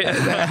 well,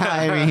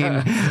 I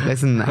mean,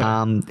 listen,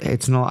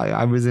 it's not,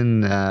 I was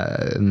in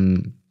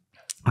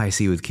IC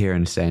with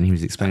Kieran today, and he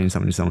was explaining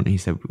something to someone. He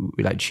said,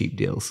 we like cheap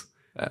deals.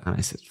 And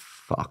I said,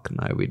 fuck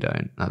no, we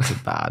don't. That's a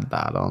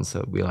bad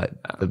answer. We like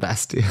the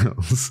best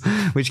deals,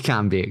 which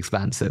can be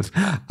expensive.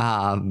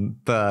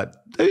 But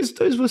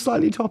those were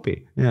slightly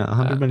toppy. Yeah,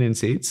 100 million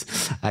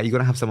seats. You got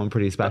to have someone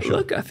pretty special.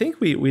 Look, I think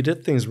we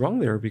did things wrong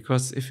there,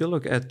 because if you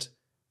look at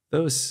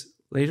those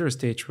later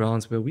stage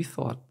rounds where we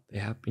thought they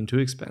had been too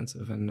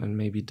expensive and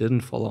maybe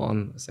didn't follow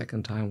on a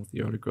second time with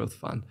the early growth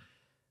fund,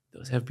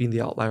 those have been the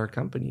outlier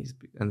companies,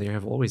 and they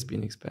have always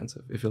been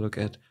expensive. If you look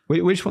at...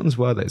 Which ones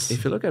were those?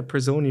 If you look at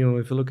Personio,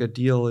 if you look at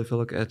Deal, if you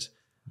look at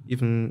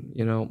even,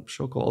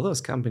 Shoko, all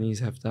those companies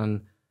have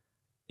done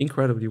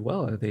incredibly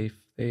well. They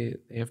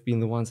have been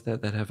the ones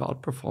that have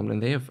outperformed,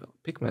 and they have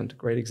Pigment,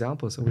 great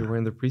example. So we were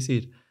in the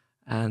pre-seed,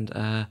 and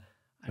I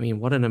mean,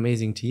 what an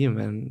amazing team,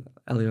 and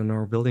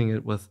Eleanor building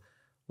it with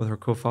her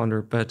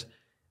co-founder. But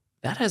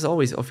that has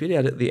always,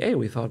 Ophelia did the A.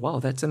 We thought, wow,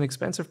 that's an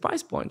expensive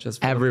price point.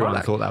 Just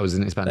everyone thought that was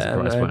an expensive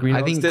price point.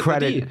 I think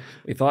credit.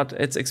 We thought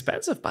it's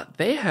expensive, but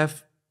they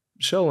have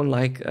shown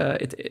like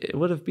it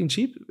would have been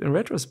cheap in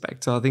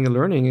retrospect. So I think a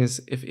learning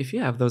is if you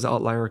have those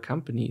outlier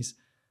companies,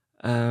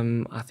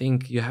 I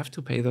think you have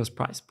to pay those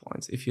price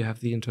points if you have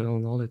the internal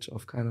knowledge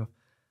of kind of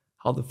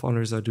how the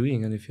founders are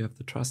doing and if you have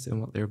the trust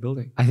in what they're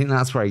building. I think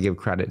that's where I give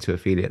credit to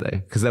Ophelia, though,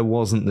 because there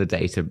wasn't the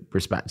data,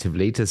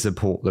 respectively, to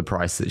support the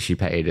price that she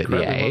paid at the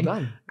A. Well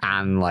done.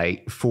 And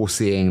like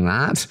foreseeing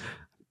that,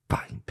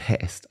 I'm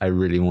pissed. I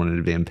really wanted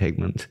to be in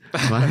Pigment.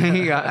 I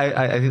think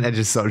they're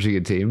just such a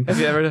good team.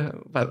 Have you ever?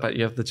 But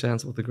you have the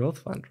chance with the growth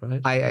fund,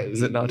 right?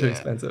 Is it not too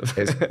expensive?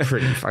 It's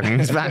pretty fucking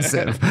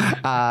expensive.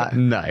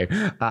 No,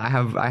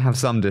 I have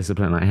some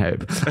discipline, I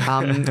hope.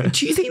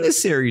 Do you think the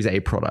Series A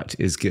product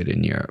is good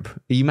in Europe?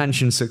 You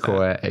mentioned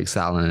Sequoia,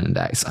 Excel, and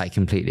Index. I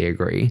completely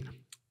agree.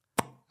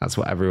 That's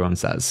what everyone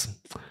says.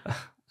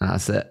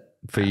 That's it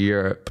for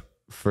Europe,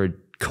 for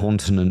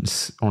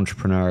continent's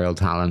entrepreneurial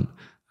talent.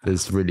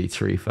 There's really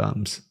 3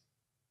 firms.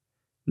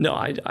 No,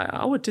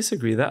 I would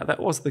disagree. That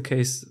was the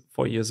case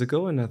 4 years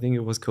ago, and I think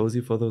it was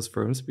cozy for those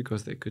firms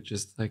because they could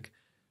just like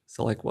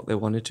select what they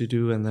wanted to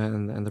do, and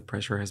then the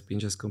pressure has been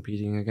just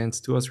competing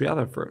against 2 or 3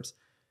 other firms.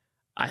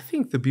 I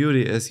think the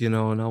beauty is,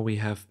 now we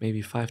have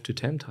maybe 5 to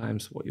 10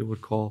 times what you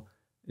would call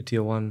a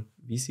tier 1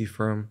 VC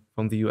firm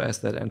from the US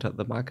that entered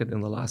the market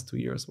in the last 2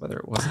 years, whether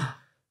it was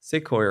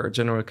Sequoia,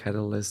 General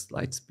Catalyst,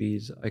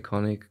 Lightspeed,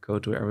 Iconic,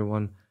 Go2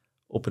 Everyone,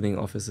 opening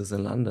offices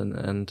in London.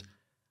 And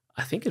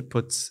I think it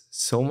puts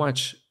so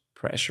much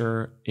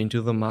pressure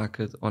into the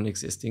market on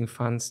existing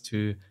funds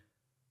to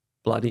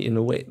bloody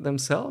innovate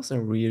themselves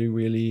and really,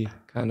 really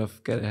kind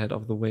of get ahead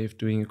of the wave,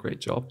 doing a great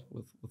job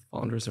with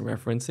founders and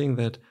referencing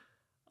that.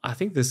 I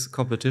think this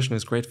competition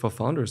is great for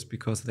founders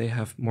because they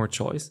have more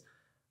choice.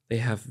 They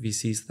have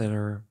VCs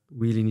that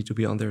really need to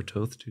be on their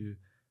toes to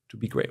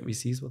be great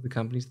VCs with the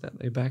companies that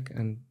they back.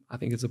 And I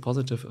think it's a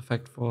positive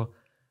effect for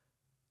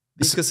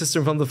the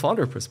ecosystem from the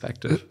founder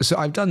perspective. So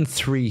I've done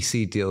 3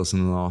 seed deals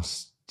in the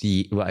last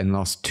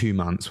 2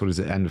 months. What is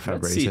it? End of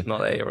February. Seed,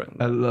 not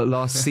A.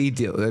 Last seed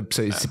deal.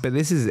 But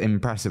this is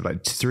impressive.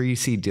 Like 3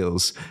 seed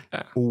deals,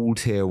 all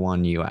tier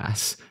 1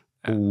 US,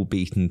 all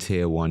beaten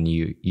tier 1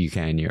 UK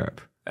and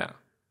Europe. Yeah.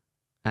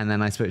 And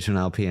then I spoke to an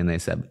LP and they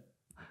said,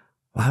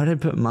 why would I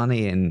put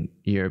money in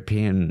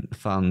European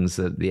funds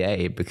at the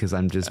A? Because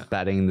I'm just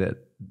betting that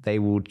they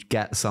will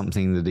get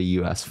something that a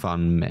US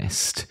fund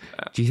missed.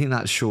 Do you think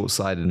that's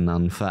short-sighted and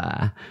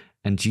unfair?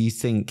 And do you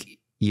think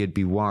you'd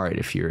be worried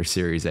if you're a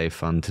Series A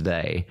fund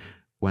today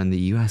when the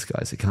US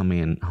guys are coming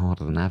in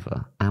harder than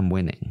ever and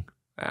winning?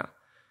 Yeah.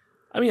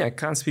 I mean, I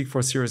can't speak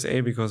for Series A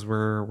because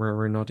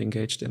we're not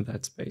engaged in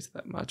that space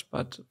that much.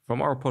 But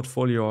from our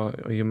portfolio,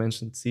 you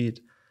mentioned seed,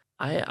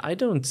 I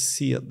don't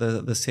see it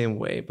the same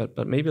way,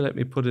 but maybe let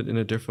me put it in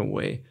a different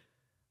way.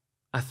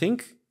 I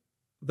think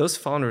those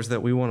founders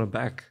that we want to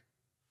back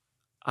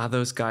are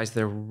those guys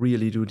that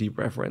really do deep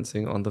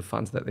referencing on the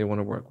funds that they want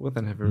to work with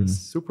and have a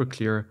super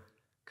clear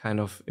kind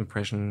of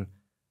impression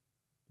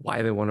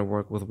why they want to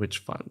work with which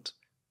fund.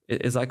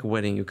 It's like a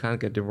wedding. You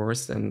can't get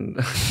divorced. And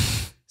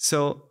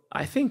so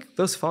I think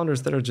those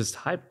founders that are just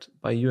hyped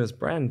by US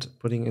brand,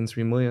 putting in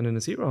 3 million in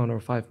a seed round or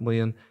 5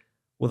 million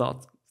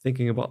without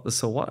thinking about the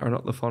so what are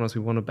not the founders we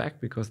want to back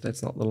because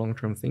that's not the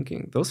long-term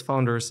thinking. Those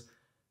founders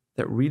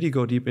that really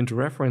go deep into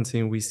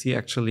referencing, we see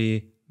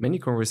actually many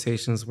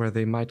conversations where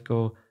they might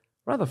go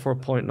rather for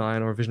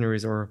 0.9 or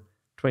Visionaries or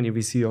 20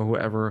 VC or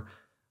whoever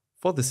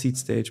for the seed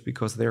stage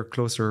because they're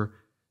closer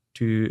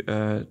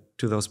to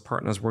those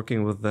partners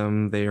working with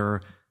them. They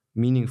are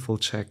meaningful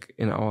check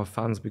in our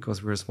funds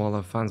because we're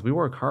smaller funds. We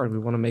work hard. We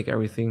want to make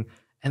everything.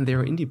 And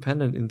they're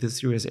independent in this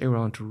Series A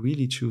round to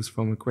really choose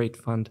from a great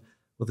fund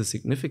with a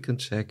significant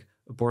check,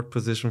 a board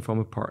position from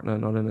a partner,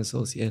 not an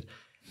associate.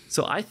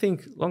 So I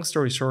think, long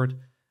story short,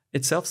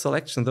 it's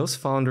self-selection. Those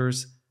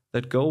founders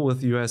that go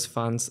with US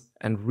funds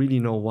and really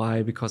know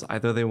why, because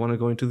either they want to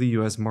go into the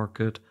US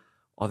market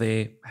or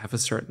they have a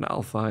certain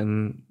alpha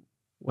in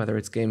whether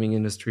it's gaming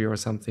industry or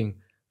something,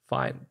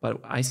 fine.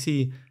 But I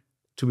see,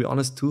 to be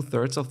honest,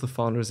 2/3 of the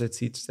founders at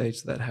seed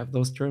stage that have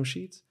those term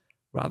sheets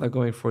rather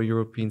going for a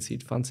European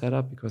seed fund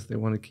setup because they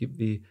want to keep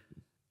the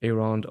A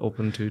round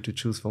open to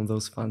choose from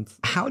those funds.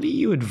 How do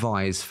you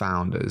advise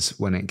founders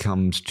when it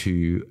comes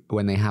to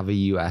when they have a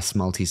US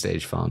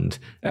multi-stage fund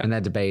and they're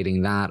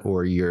debating that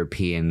or a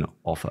European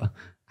offer?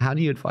 How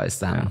do you advise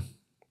them? Yeah.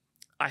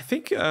 I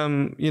think,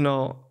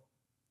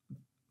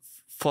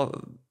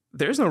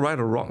 there's no right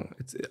or wrong.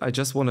 I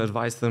just want to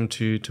advise them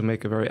to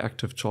make a very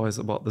active choice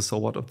about the so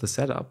what of the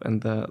setup.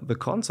 And the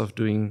cons of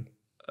doing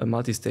a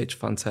multi-stage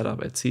fund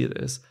setup at seed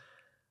is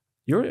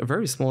you're a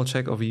very small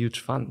check of a huge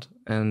fund.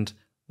 And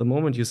the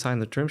moment you sign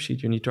the term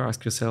sheet, you need to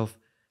ask yourself,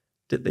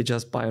 did they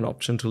just buy an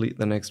option to lead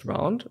the next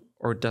round?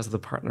 Or does the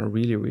partner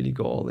really, really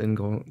go all in,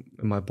 go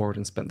in my board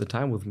and spend the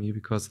time with me?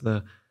 Because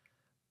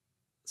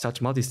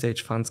such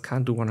multi-stage funds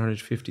can't do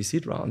 150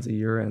 seed rounds a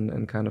year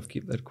and kind of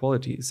keep that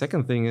quality.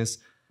 Second thing is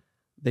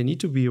they need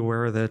to be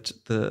aware that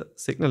the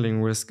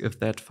signaling risk if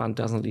that fund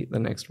doesn't lead the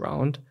next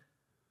round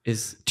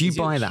is... Do you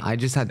buy that? I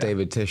just had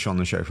David Tisch on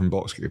the show from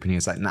Box Group and he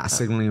was like,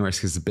 signaling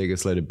risk is the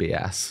biggest load of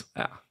BS.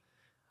 Yeah.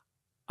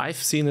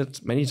 I've seen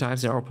it many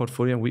times in our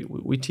portfolio. And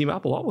we team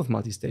up a lot with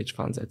multi-stage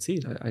funds at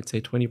seed. I'd say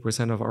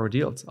 20% of our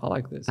deals are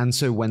like this. And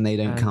so when they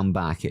don't come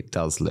back, it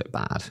does look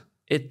bad.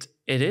 It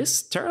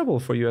is terrible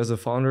for you as a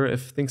founder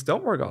if things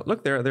don't work out.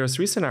 Look, there are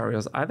three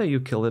scenarios. Either you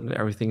kill it and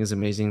everything is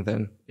amazing,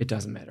 then it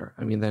doesn't matter.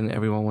 I mean, then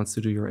everyone wants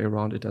to do your A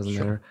round. It doesn't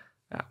matter.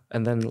 Yeah.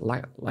 And then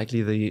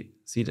likely the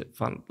seed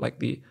fund, like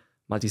the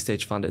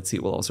multi-stage fund at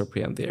seed, will also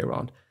preempt the A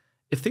round.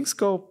 If things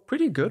go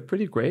pretty good,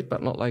 pretty great,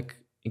 but not like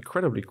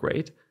incredibly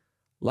great,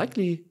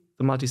 likely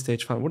the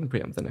multi-stage fund wouldn't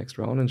preempt the next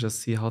round and just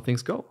see how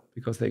things go,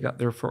 because they got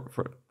there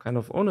for kind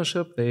of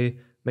ownership. They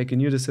make a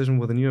new decision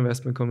with a new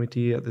investment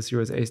committee at the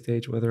Series A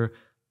stage whether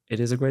it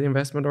is a great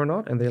investment or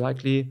not, and they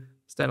likely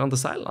stand on the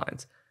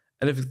sidelines.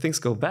 And if things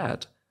go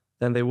bad,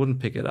 then they wouldn't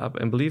pick it up.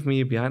 And believe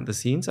me, behind the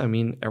scenes, I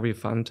mean, every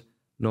fund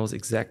knows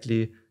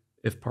exactly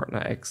if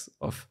partner X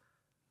of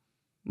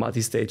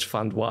multi-stage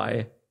fund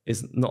Y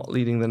is not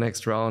leading the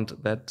next round,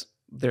 that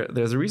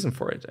there's a reason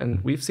for it.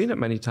 And we've seen it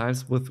many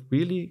times with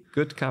really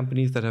good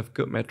companies that have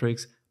good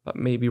metrics, but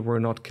maybe we're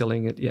not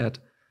killing it yet,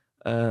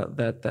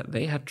 that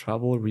they had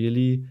trouble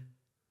really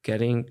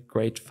getting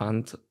great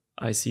fund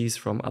ICs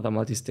from other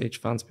multi-stage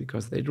funds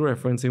because they do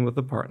referencing with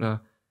the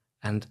partner.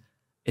 And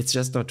it's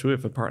just not true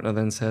if a partner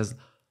then says,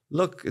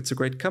 look, it's a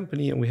great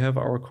company and we have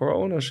our core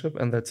ownership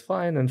and that's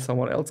fine and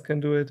someone else can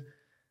do it.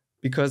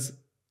 Because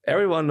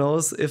everyone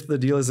knows if the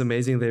deal is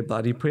amazing, they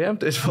bloody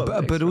preempt it.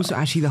 But also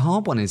actually the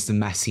hard one is the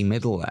messy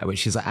middle there,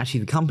 which is like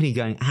actually the company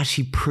going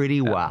actually pretty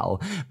well,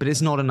 but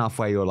it's not enough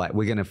where you're like,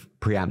 we're going to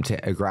preempt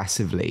it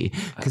aggressively.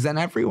 Because then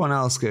everyone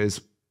else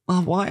goes,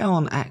 well, why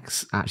aren't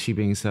X actually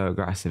being so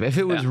aggressive? If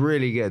it was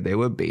really good, they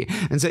would be.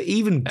 And so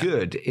even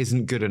good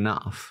isn't good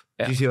enough.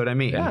 Do you see what I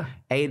mean?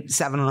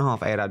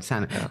 7.5, 8 out of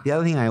 10. The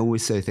other thing I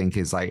always so think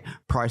is like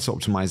price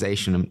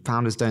optimization, and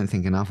founders don't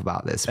think enough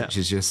about this, which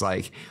is just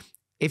like,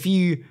 if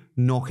you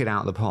knock it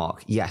out of the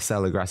park, yes,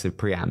 they'll aggressive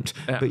preempt,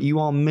 but you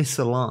are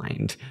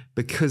misaligned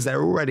because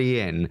they're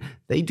already in.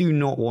 They do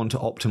not want to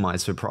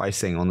optimize for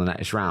pricing on the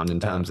next round in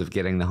terms of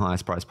getting the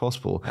highest price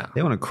possible.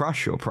 They want to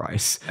crush your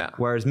price.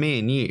 Whereas me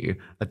and you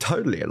are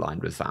totally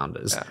aligned with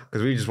founders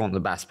because we just want the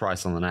best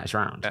price on the next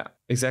round. Yeah,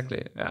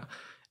 exactly. Yeah.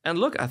 And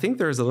look, I think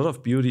there's a lot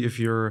of beauty if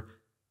you're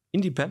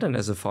independent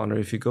as a founder.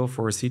 If you go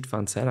for a seed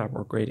fund setup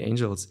or great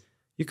angels,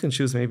 you can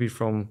choose maybe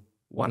from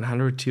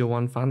 100 tier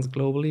 1 funds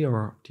globally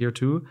or tier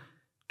 2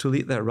 to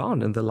lead that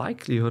round. And the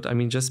likelihood, I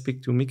mean, just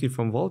speak to Mickey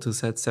from Volt, who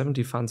said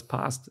 70 funds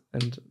passed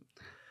and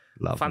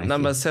fund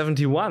number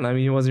 71, I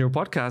mean, he was in your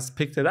podcast,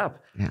 picked it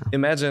up.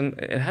 Imagine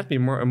it had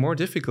been a more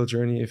difficult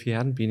journey if he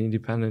hadn't been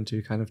independent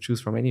to kind of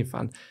choose from any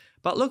fund.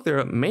 But look, there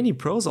are many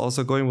pros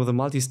also going with a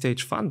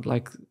multi-stage fund.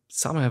 Like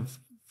some have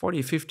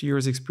 40, 50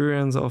 years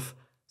experience of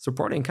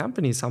supporting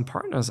companies. Some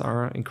partners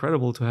are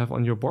incredible to have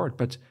on your board,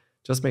 but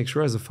just make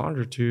sure as a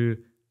founder to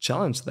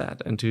challenge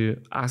that and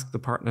to ask the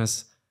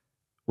partners,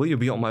 will you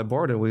be on my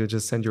board or will you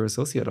just send your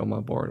associate on my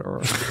board?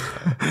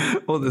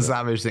 Or the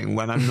savage thing,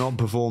 when I'm not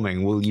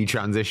performing, will you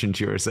transition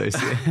to your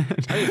associate?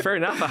 I mean, fair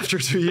enough after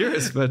 2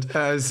 years, but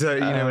so you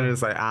know when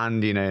it's like,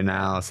 and you know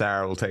now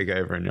Sarah will take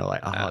over and you're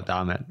like, oh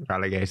damn it,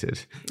 relegated.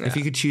 If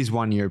you could choose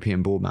one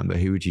European board member,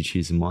 who would you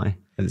choose and why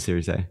at the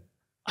Series A?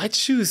 I'd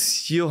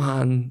choose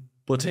Johan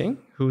Butting,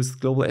 who's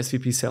global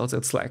SVP sales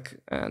at Slack,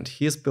 and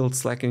he has built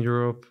Slack in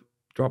Europe,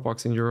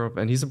 Dropbox in Europe,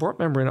 and he's a board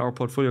member in our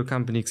portfolio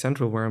company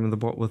Xentral, where I'm in the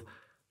board with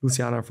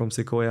Luciana from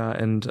Sequoia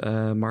and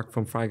Mark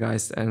from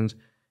Freigeist, and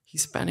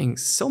he's spending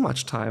so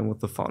much time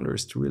with the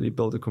founders to really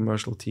build a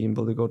commercial team,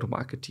 build a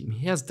go-to-market team.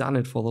 He has done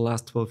it for the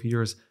last 12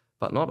 years,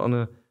 but not on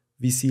a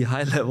VC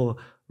high level.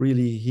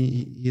 Really,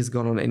 he has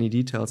gone on any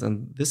details,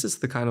 and this is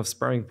the kind of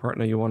sparring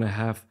partner you want to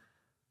have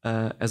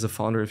as a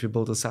founder if you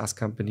build a SaaS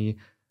company,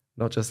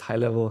 not just high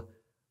level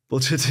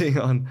bullshitting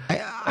on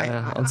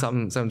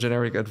some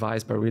generic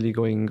advice, but really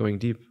going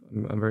deep.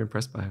 I'm very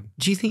impressed by him.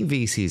 Do you think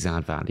VCs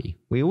add value?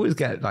 We always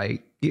get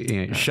like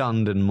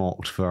shunned and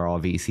mocked for our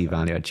VC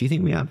value. Do you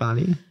think we add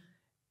value?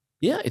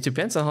 Yeah, it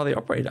depends on how they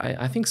operate.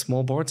 I think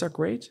small boards are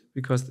great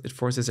because it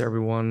forces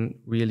everyone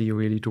really,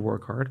 really to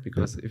work hard.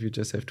 Because if you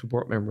just have 2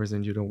 board members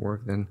and you don't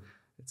work, then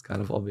it's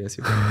kind of obvious.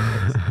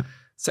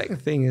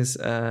 Second thing is,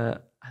 I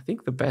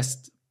think the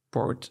best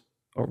board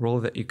or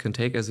role that you can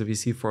take as a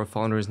VC for a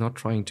founder is not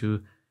trying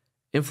to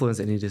influence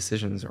any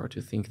decisions or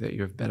to think that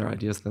you have better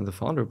ideas than the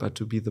founder, but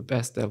to be the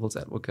best devil's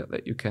advocate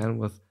that you can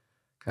with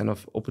kind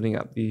of opening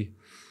up the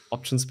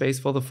option space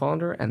for the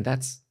founder. And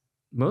that's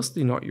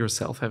mostly not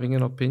yourself having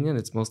an opinion.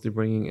 It's mostly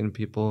bringing in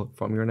people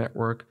from your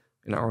network.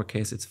 In our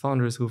case, it's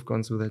founders who've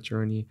gone through that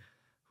journey,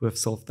 who have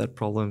solved that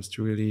problems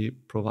to really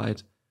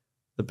provide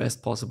the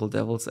best possible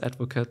devil's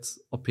advocate's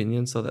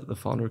opinion so that the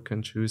founder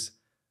can choose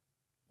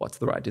what's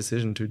the right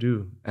decision to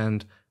do.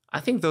 And I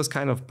think those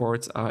kind of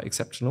boards are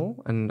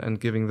exceptional and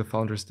giving the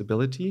founder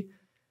stability.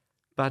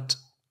 But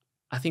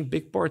I think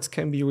big boards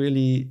can be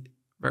really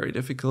very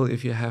difficult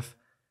if you have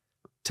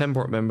 10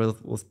 board members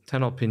with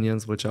 10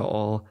 opinions, which are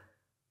all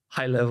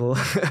high level.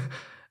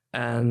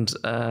 And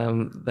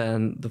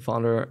then the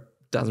founder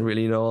doesn't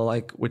really know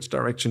like which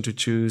direction to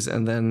choose.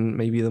 And then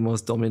maybe the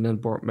most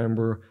dominant board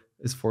member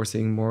is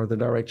forcing more the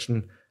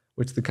direction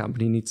which the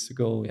company needs to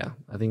go, yeah,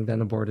 I think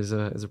then a board is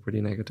a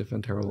pretty negative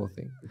and terrible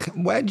thing.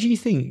 Where do you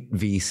think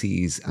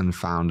VCs and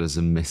founders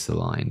are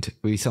misaligned?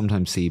 We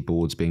sometimes see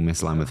boards being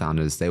misaligned with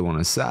founders. They want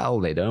to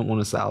sell, they don't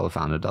want to sell, the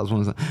founder does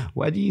want to sell.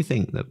 Where do you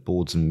think that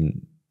boards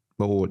and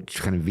or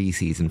kind of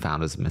VCs and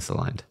founders are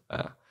misaligned?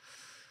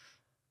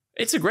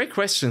 It's a great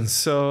question.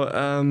 So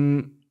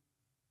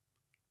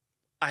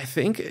I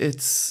think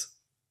it's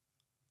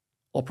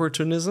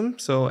opportunism.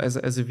 So as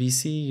a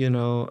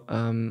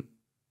VC,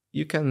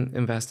 you can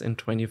invest in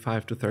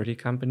 25 to 30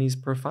 companies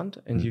per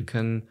fund, and you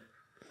can,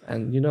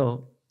 and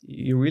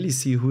you really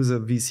see who's a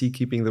VC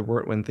keeping the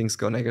word when things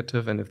go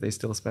negative, and if they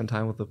still spend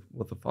time with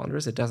the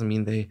founders. It doesn't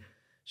mean they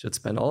should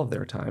spend all of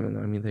their time, and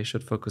I mean they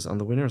should focus on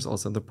the winners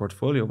also in the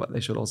portfolio, but they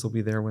should also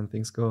be there when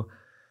things go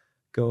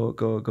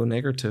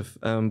negative.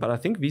 But I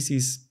think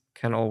VCs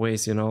can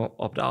always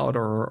opt out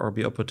or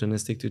be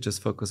opportunistic to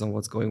just focus on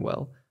what's going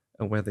well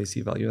and where they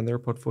see value in their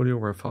portfolio,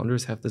 where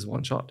founders have this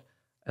one shot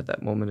at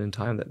that moment in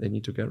time that they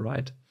need to get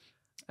right.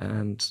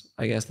 And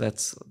I guess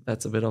that's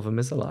a bit of a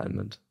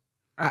misalignment.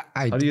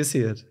 How do you see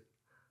it?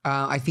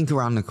 I think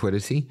around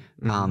liquidity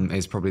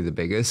is probably the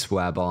biggest,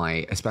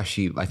 whereby,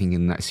 especially I think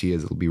in the next few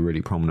years, it'll be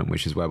really prominent,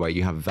 which is whereby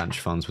you have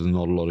venture funds with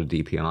not a lot of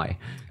DPI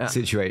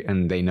situate,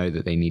 and they know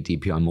that they need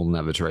DPI more than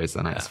ever to raise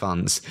their next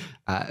funds.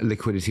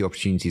 Liquidity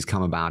opportunities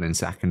come about in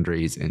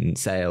secondaries, in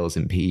sales,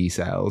 in PE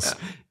sales.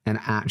 And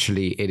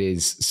actually, it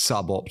is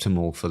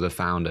suboptimal for the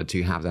founder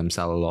to have them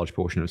sell a large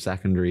portion of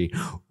secondary,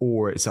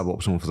 or it's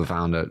suboptimal for the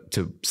founder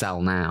to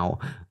sell now,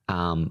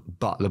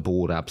 but the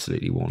board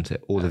absolutely want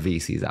it, or the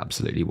VCs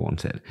absolutely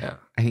want it.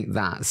 I think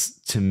that's,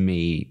 to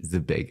me,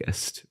 the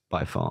biggest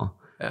by far.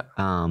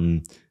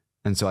 And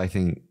so I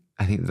think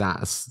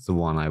that's the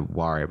one I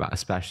worry about,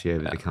 especially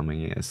over the coming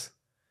years.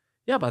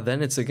 Yeah, but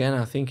then it's again,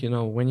 I think,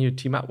 when you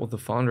team up with the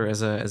founder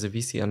as a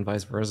VC and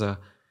vice versa,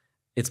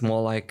 it's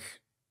more like,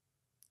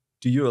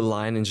 do you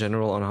align in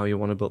general on how you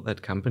want to build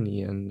that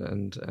company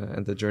and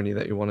the journey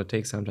that you want to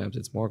take? Sometimes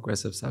it's more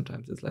aggressive,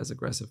 sometimes it's less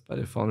aggressive. But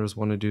if founders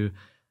want to do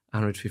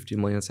 150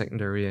 million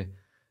secondary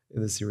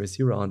in the Series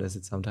C round, as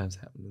it sometimes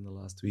happened in the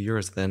last 2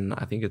 years, then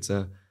I think it's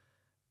a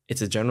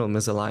general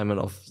misalignment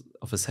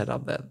of a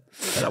setup that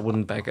I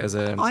wouldn't back as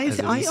a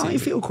VC. I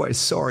feel quite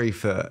sorry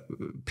for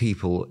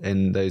people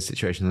in those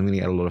situations. I'm going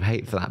to get a lot of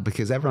hate for that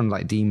because everyone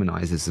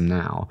demonizes them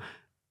now.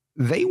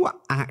 They were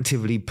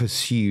actively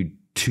pursued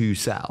to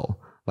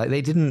sell.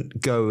 They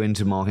didn't go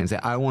into market and say,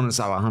 I want to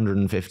sell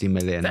 150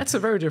 million. That's a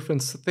very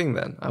different thing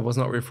then. I was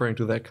not referring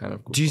to that kind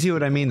of group. Do you see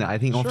what I mean? I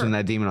think often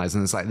they're demonized,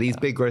 and it's like these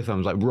big growth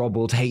firms like Rob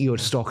will take your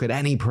stock at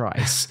any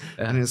price.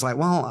 And it's like,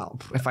 well,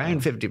 if I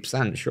own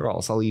 50%, sure,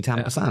 I'll sell you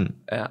 10%.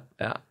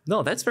 Yeah.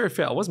 No, that's very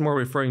fair. I was more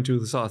referring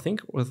to, so I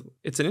think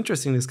it's an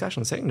interesting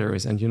discussion,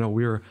 secondaries, and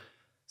we're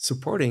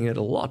supporting it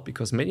a lot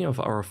because many of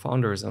our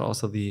founders and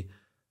also the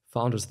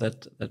founders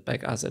that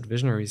back us at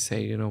Visionaries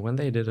say, when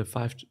they did a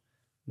 5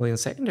 million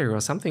secondary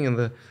or something in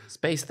the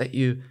space that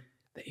you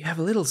have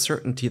a little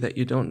certainty that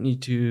you don't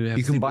need to have.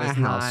 You can buy a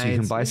house, you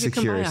can buy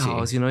security. You can buy a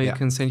house, you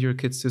can send your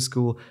kids to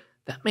school.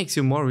 That makes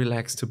you more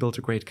relaxed to build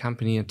a great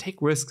company and take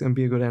risks and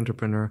be a good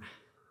entrepreneur.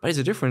 But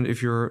it's different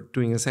if you're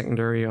doing a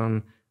secondary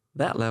on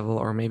that level,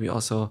 or maybe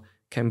also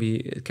it can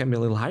be a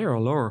little higher or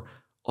lower,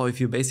 or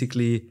if you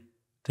basically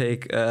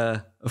take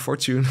a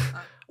fortune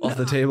off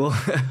the table.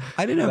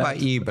 I don't know about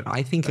you, but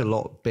I think a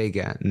lot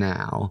bigger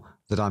now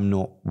that I'm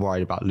not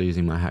worried about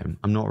losing my home.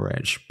 I'm not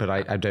rich, but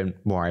I don't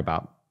worry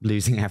about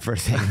losing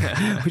everything,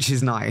 which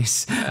is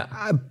nice.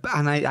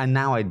 And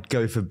now I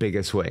go for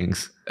bigger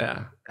swings.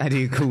 I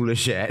do cooler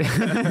shit.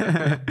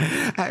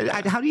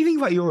 How do you think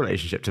about your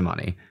relationship to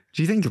money?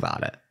 Do you think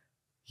about it?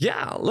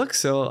 Yeah, look,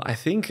 so I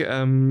think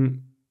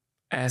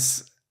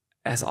as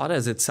odd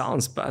as it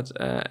sounds, but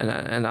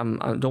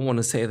I don't want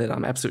to say that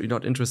I'm absolutely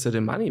not interested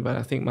in money, but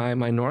I think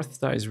my North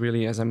Star is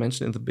really, as I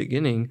mentioned in the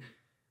beginning,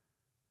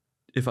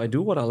 if I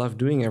do what I love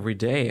doing every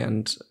day,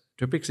 and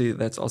typically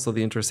that's also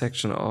the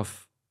intersection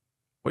of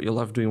what you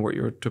love doing, what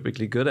you're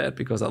typically good at,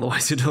 because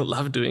otherwise you don't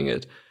love doing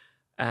it,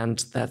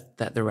 and that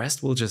the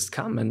rest will just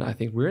come. And I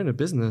think we're in a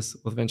business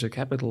with venture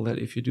capital that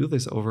if you do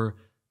this over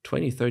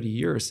 20, 30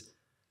 years,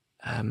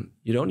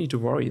 you don't need to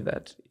worry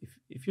that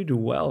if you do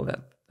well,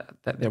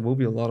 that there will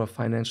be a lot of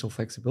financial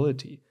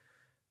flexibility.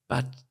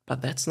 But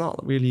that's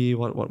not really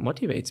what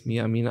motivates me.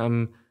 I mean,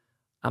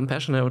 I'm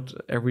passionate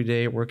every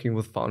day working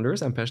with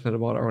founders. I'm passionate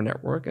about our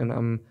network, and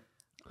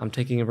I'm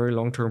taking a very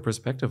long-term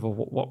perspective of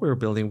what we're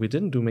building. We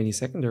didn't do many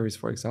secondaries,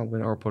 for example,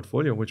 in our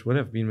portfolio, which would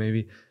have been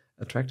maybe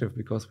attractive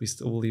because we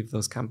still believe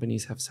those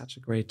companies have such a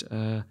great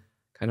kind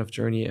of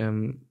journey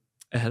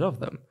ahead of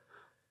them.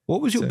 What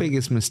was your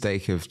biggest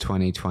mistake of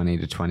 2020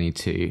 to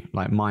 22?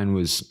 Mine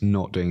was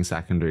not doing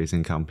secondaries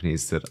in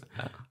companies that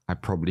I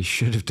probably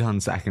should have done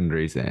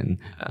secondaries in.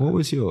 What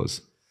was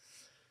yours?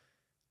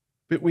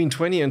 Between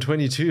 20 and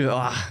 22,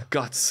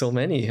 God, so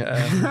many.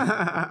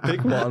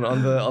 Big one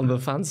on the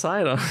fun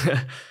side.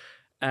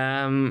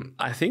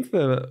 I think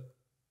the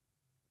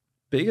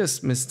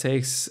biggest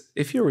mistakes,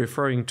 if you're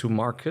referring to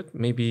market,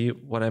 maybe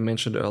what I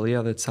mentioned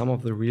earlier, that some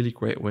of the really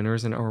great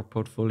winners in our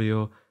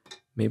portfolio,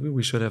 maybe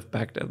we should have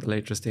backed at the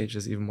later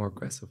stages even more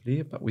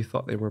aggressively, but we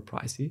thought they were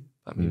pricey,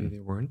 but maybe they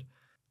weren't.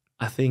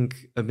 I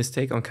think a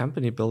mistake on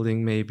company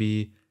building may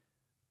be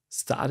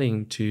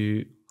starting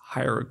to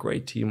hire a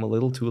great team a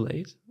little too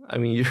late. I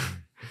mean,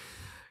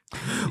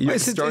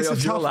 it's the story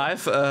of your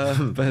life,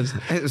 but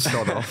it's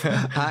sort of.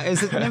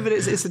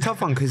 It's a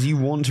tough one because you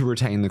want to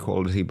retain the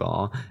quality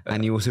bar,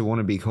 and you also want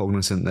to be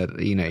cognizant that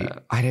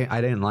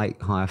I don't like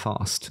hire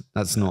fast.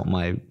 That's not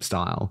my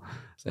style.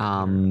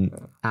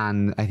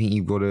 And I think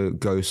you've got to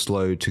go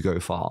slow to go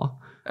far.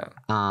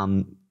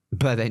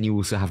 But then you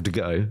also have to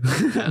go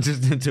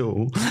just at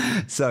all.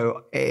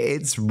 So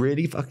it's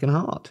really fucking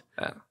hard.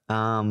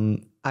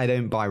 I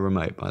don't buy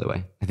remote, by the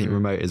way. I think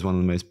remote is one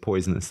of the most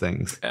poisonous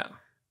things.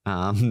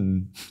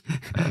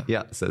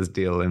 Says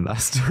deal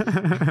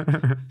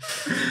investor.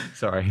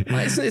 Sorry.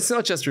 It's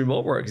not just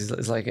remote work.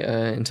 It's like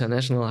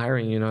international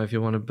hiring. If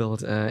you want to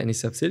build any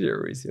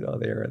subsidiaries,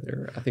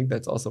 they're I think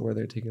that's also where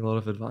they're taking a lot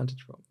of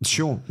advantage from.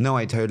 Sure. No,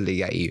 I totally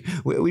get you.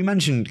 We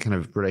mentioned kind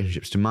of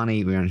relationships to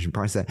money. We mentioned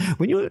price there.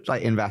 When you're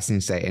like investing,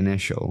 say,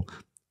 initial,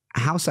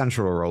 how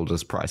central a role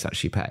does price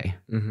actually play?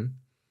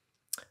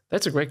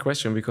 That's a great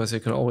question, because you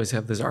can always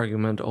have this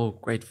argument, oh,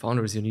 great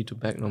founders, you need to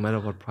back no matter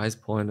what price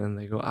point, and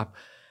they go up.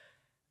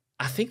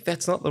 I think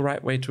that's not the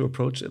right way to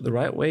approach it. The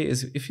right way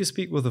is if you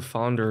speak with a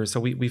founder. So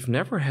we've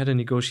never had a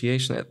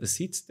negotiation at the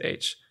seed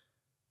stage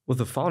with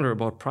the founder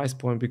about price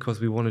point because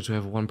we wanted to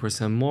have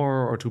 1%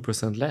 more or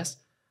 2% less.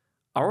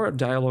 Our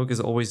dialogue is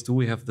always, do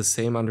we have the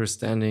same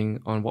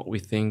understanding on what we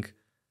think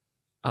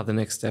are the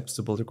next steps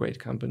to build a great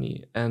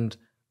company? And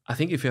I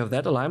think if you have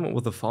that alignment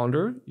with the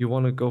founder, you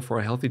want to go for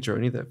a healthy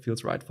journey that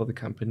feels right for the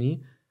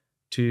company,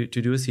 to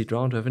do a seed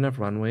round, to have enough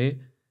runway,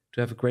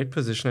 to have a great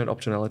position and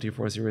optionality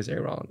for a Series A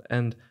round.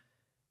 And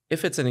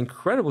if it's an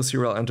incredible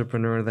serial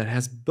entrepreneur that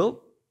has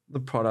built the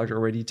product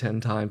already 10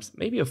 times,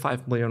 maybe a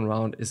 5 million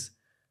round is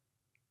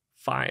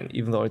fine,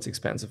 even though it's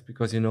expensive,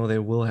 because they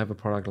will have a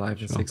product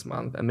live in 6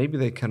 months. And maybe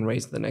they can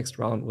raise the next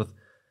round with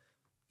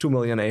 2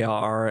 million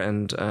ARR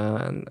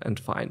and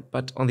fine.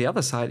 But on the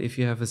other side, if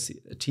you have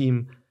a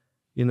team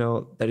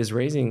that is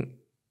raising,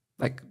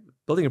 like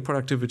building a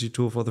productivity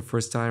tool for the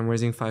first time,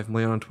 raising 5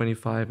 million on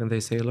 25, and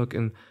they say, look,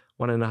 in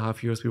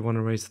 1.5 years, we want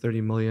to raise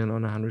 30 million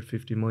on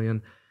 150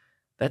 million.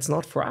 That's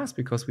not for us,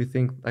 because we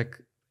think like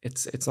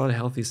it's not a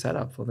healthy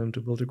setup for them to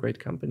build a great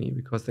company,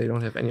 because they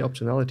don't have any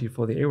optionality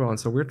for the A round.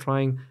 So we're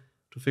trying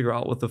to figure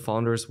out with the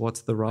founders what's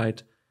the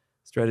right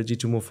strategy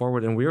to move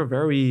forward. And we are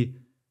very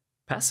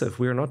passive.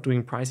 We are not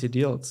doing pricey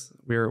deals.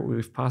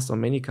 We've passed on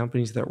many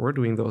companies that were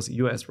doing those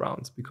US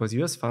rounds, because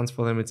US funds,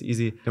 for them, it's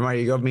easy. Don't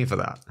worry, you got me for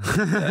that.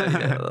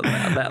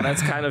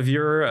 That's kind of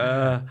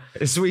your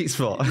sweet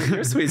spot.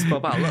 Your sweet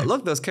spot. But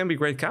look, those can be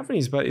great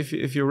companies. But if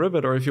you're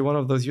Ribbit, or if you're one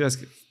of those US,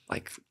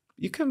 like,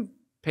 you can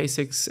pay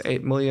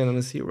 6-8 million on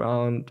a seed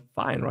round,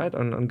 fine, right?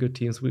 On good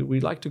teams. We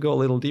like to go a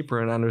little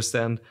deeper and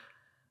understand.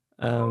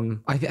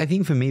 I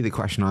think for me, the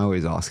question I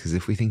always ask is,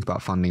 if we think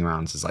about funding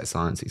rounds as like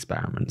science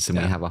experiments, and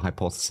we have a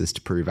hypothesis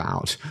to prove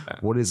out,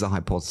 what is the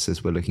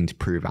hypothesis we're looking to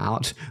prove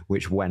out,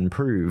 which when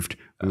proved,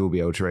 we will be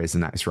able to raise the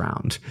next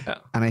round.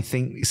 And I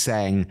think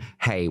saying,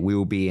 hey, we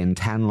will be in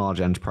 10 large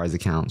enterprise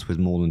accounts with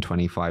more than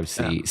 25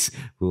 seats,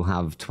 we'll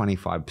have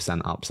 25%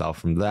 upsell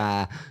from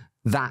there,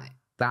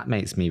 that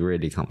makes me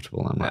really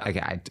comfortable. I'm like,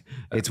 okay,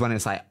 it's when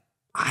it's like,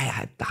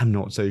 I'm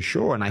not so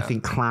sure. And I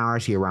think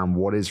clarity around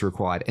what is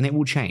required, and it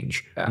will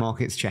change,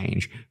 markets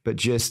change, but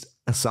just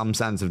some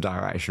sense of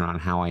direction around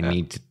how I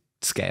need to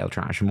scale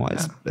traction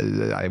wise,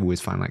 I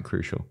always find that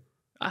crucial.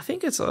 I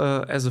think it's,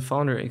 as a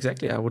founder,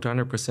 exactly, I would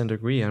 100%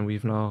 agree. And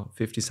we've now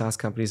 50 SaaS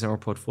companies in our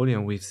portfolio,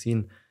 and we've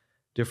seen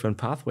different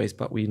pathways,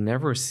 but we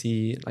never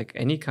see, like,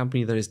 any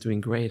company that is doing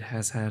great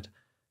has had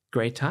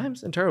great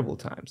times and terrible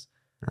times.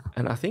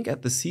 And I think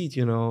at the seed,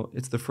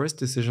 it's the first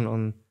decision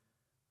on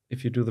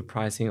if you do the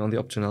pricing, on the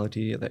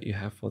optionality that you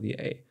have for the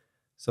A.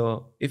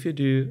 So if you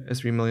do a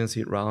 3 million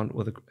seed round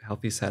with a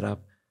healthy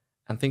setup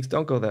and things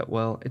don't go that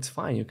well, it's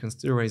fine. You can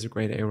still raise a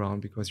great A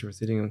round because you're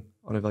sitting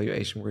on a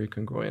valuation where you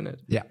can grow in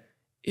it.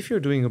 If you're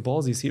doing a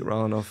ballsy seed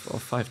round of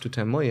 5 to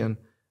 10 million,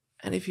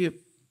 and if you,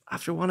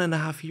 after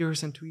 1.5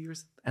 years and 2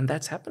 years, and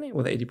that's happening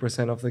with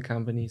 80% of the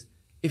companies,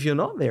 if you're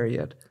not there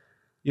yet,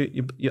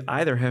 you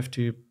either have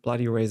to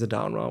bloody raise a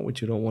down round,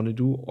 which you don't want to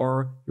do,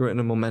 or you're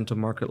in a momentum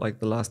market like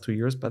the last 2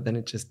 years, but then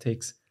it just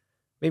takes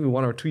maybe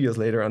 1 or 2 years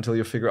later until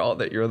you figure out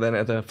that you're then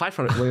at a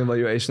 500 million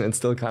valuation and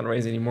still can't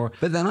raise anymore.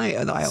 But then I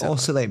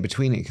oscillate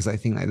between it, because I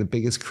think like the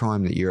biggest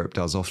crime that Europe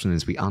does often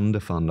is we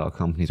underfund our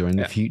companies, or in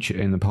the future,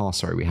 in the past,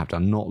 sorry, we have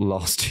done, not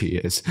last 2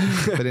 years,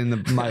 but in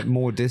the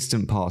more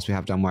distant past, we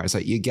have done, where it's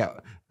like you get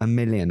 1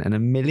 million, and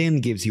 1 million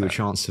gives you a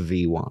chance to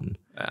V1.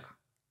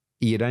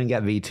 You don't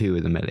get V2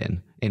 with 1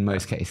 million in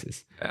most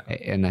cases,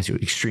 unless you're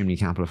extremely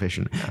capital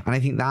efficient. And I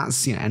think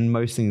that's, and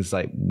most things,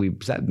 like we've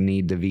said,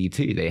 need the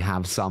V2. They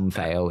have some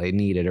fail, they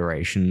need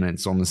iteration.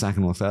 It's on the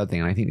second or third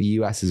thing. And I think the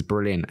US is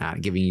brilliant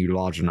at giving you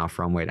large enough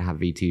runway to have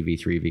V2,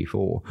 V3,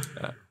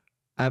 V4.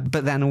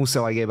 But then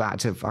also I go back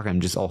to, I'm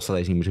just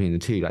oscillating between the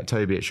two. Like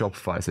Toby at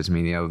Shopify said to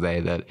me the other day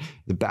that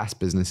the best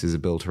businesses are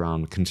built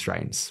around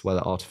constraints,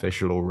 whether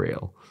artificial or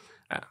real.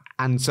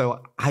 And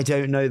so I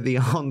don't know the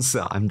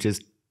answer. I'm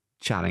just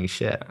chatting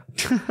shit.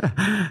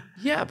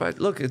 Yeah, but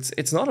look,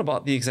 it's not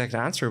about the exact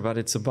answer, but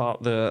it's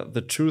about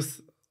the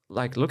truth.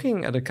 Like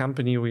looking at a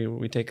company,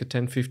 we take a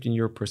 10,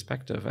 15-year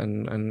perspective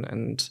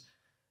and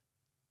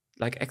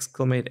like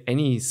exclamate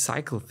any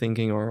cycle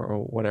thinking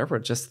or whatever.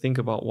 Just think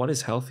about what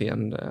is healthy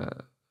and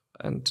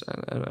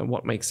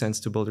what makes sense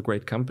to build a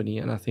great company.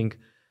 And I think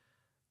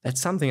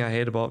that's something I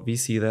hate about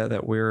VC,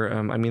 that we're,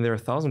 I mean, there are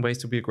 1,000 ways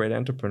to be a great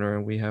entrepreneur,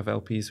 and we have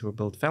LPs who have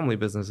built family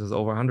businesses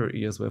over 100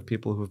 years. We have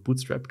people who have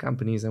bootstrapped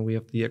companies, and we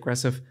have the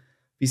aggressive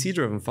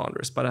VC-driven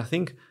founders. But I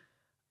think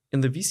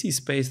in the VC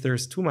space,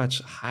 there's too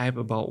much hype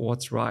about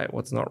what's right,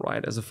 what's not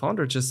right. As a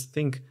founder, just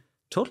think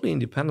totally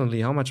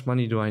independently, how much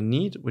money do I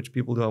need? Which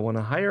people do I want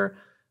to hire?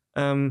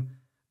 And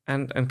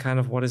kind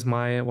of what are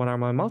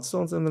my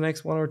milestones in the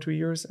next 1 or 2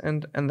 years?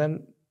 And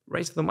then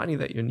raise the money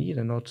that you need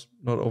and not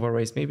over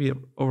raise. Maybe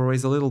over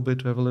raise a little bit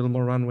to have a little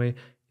more runway.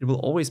 It will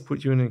always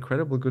put you in an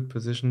incredibly good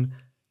position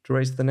to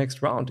raise the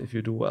next round if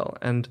you do well.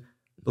 And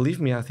believe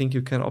me, I think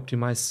you can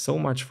optimize so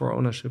much for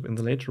ownership in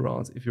the later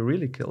rounds if you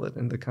really kill it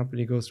and the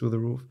company goes through the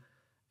roof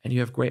and you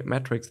have great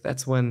metrics.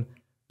 That's when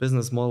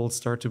business models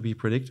start to be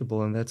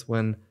predictable, and that's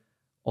when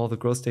all the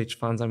growth stage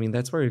funds, I mean,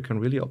 that's where you can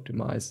really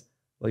optimize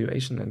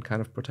valuation and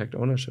kind of protect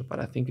ownership. But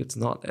I think it's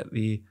not at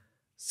the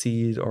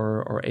seed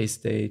or A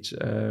stage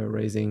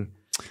raising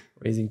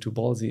too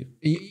ballsy.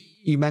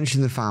 You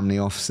mentioned the family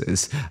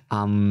offices.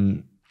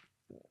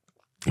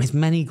 There's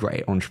many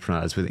great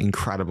entrepreneurs with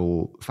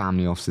incredible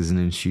family offices and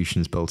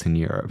institutions built in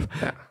Europe.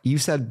 Yeah. You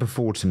said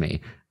before to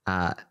me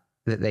that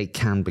they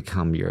can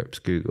become Europe's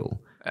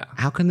Google. Yeah.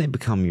 How can they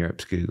become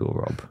Europe's Google,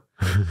 Rob?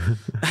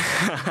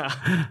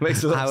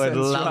 Makes a lot of sense. I would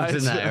love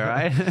to know,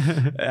 right?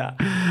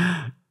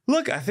 Yeah.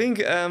 Look, I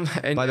think, and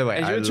by the way,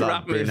 and you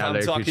interrupt me if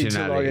I'm talking too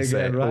long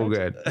again, right? All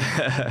good.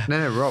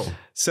 No, roll.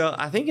 So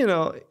I think,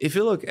 if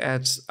you look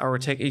at our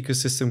tech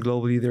ecosystem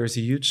globally, there's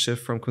a huge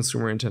shift from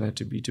consumer internet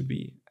to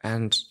B2B.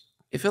 And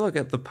if you look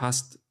at the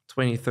past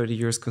 20, 30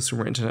 years,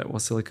 consumer internet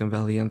was Silicon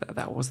Valley, and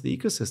that was the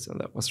ecosystem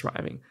that was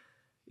thriving.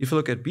 If you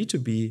look at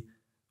B2B,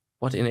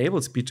 what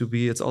enables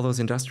B2B, it's all those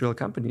industrial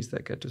companies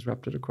that get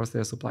disrupted across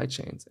their supply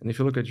chains. And if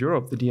you look at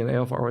Europe, the DNA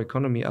of our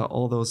economy are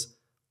all those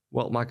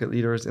world market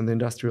leaders in the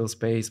industrial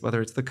space,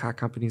 whether it's the car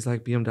companies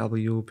like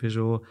BMW,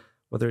 Peugeot,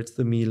 whether it's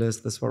the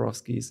Miles, the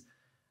Swarovskis.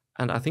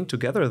 And I think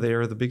together they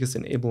are the biggest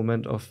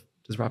enablement of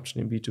disruption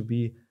in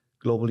B2B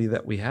globally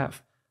that we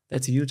have.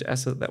 That's a huge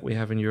asset that we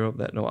have in Europe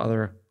that no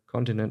other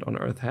continent on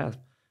earth has.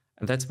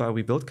 And that's why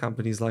we built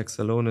companies like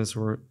Celonis,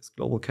 who is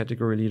global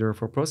category leader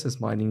for process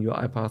mining,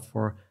 UiPath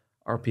for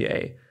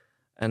RPA.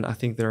 And I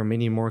think there are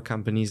many more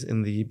companies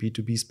in the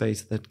B2B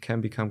space that can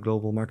become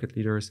global market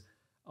leaders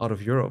out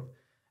of Europe.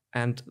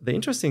 And the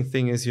interesting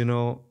thing is,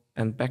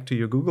 and back to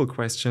your Google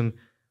question,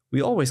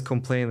 we always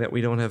complain that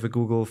we don't have a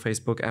Google,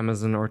 Facebook,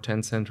 Amazon, or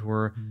Tencent, who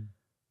are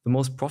the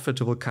most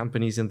profitable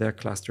companies in their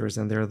clusters,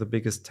 and they're the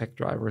biggest tech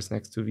drivers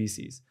next to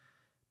VCs.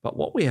 But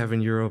what we have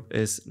in Europe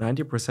is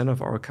 90%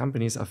 of our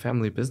companies are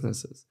family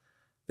businesses.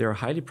 They are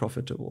highly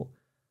profitable.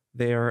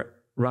 They are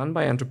run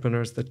by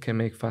entrepreneurs that can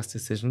make fast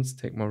decisions,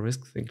 take more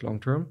risks, think long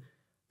term,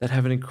 that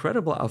have an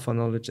incredible alpha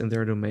knowledge in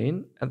their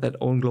domain, and that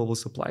own global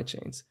supply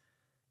chains.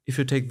 If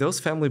you take those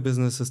family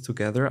businesses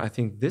together, I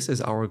think this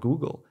is our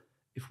Google.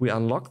 If we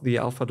unlock the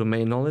alpha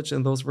domain knowledge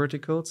in those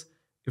verticals,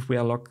 if we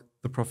unlock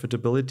the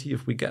profitability,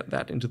 if we get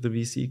that into the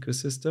VC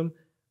ecosystem,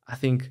 I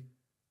think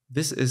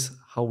this is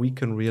how we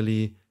can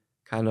really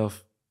kind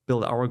of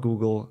build our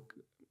Google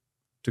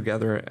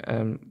together,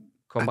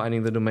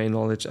 combining the domain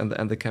knowledge and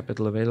the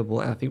capital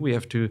available. And I think we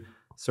have to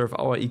serve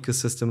our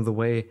ecosystem the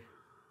way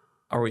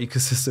our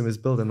ecosystem is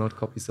built and not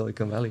copy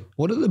Silicon Valley.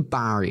 What are the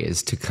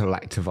barriers to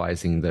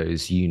collectivizing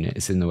those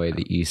units in the way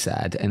that you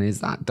said? And is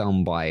that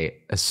done by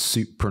a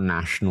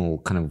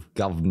supranational kind of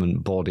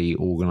government body,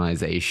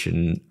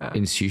 organization,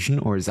 institution,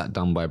 or is that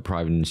done by a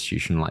private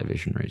institution like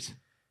Visionaries?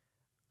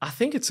 I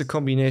think it's a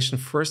combination.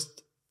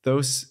 First,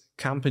 those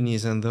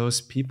companies and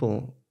those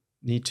people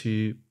need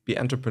to be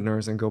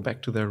entrepreneurs and go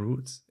back to their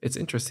roots. It's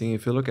interesting.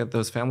 If you look at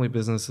those family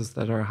businesses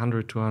that are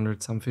 100,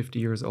 200, some 50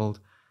 years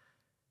old,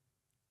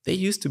 they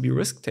used to be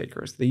risk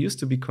takers. They used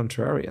to be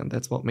contrarian.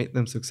 That's what made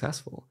them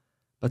successful.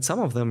 But some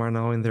of them are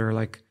now in their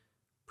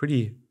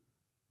pretty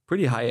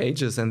high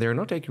ages, and they're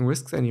not taking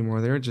risks anymore.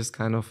 They're just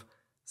kind of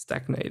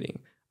stagnating.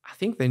 I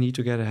think they need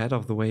to get ahead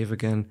of the wave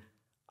again,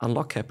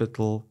 unlock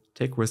capital,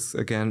 take risks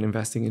again,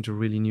 investing into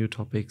really new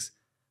topics.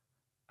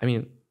 I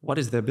mean, what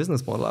is their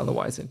business model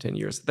otherwise in 10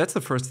 years? That's the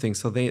first thing.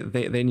 So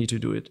they need to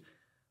do it.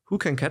 Who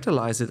can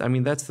catalyze it? I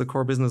mean, that's the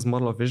core business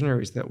model of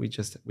Visionaries that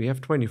we have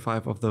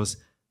 25 of those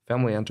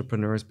family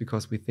entrepreneurs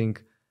because we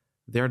think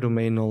their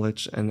domain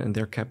knowledge and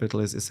their capital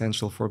is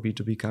essential for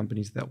B2B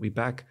companies that we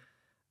back.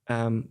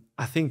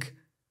 I think,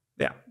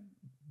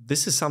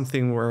 this is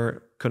something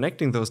where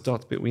connecting those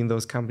dots between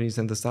those companies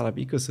and the startup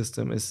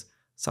ecosystem is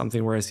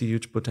something where I see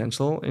huge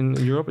potential in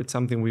Europe. It's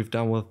something we've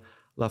done with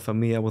La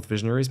Famiglia, with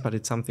Visionaries, but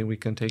it's something we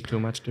can take to a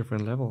much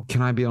different level.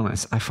 Can I be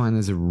honest? I find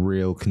there's a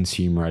real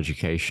consumer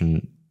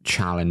education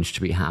challenge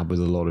to be had with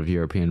a lot of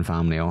European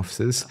family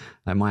offices.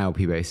 Like my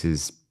LP base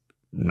is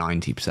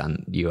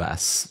 90%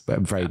 US, but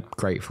I'm very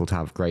grateful to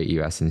have great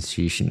US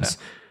institutions.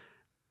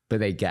 But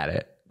they get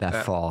it.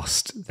 They're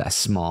fast, they're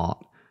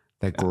smart,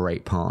 they're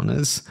great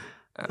partners.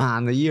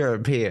 And the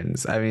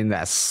Europeans, I mean,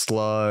 they're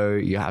slow.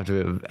 You have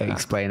to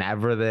explain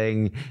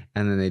everything.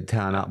 And then they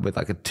turn up with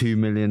like a $2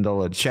 million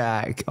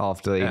check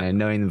after, you know,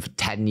 knowing them for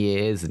 10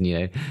 years and,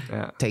 you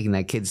know, taking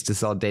their kids to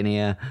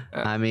Sardinia.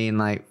 I mean,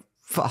 like,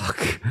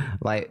 fuck.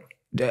 Like,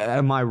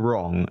 am I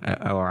wrong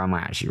or am I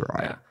actually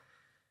right?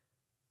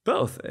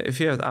 Both. If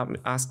you had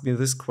asked me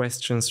this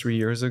question 3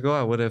 years ago,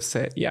 I would have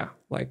said,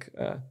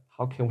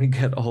 how can we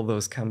get all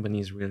those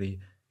companies really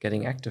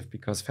getting active?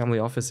 Because family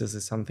offices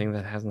is something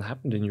that hasn't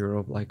happened in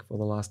Europe like for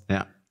the last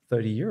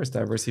 30 years.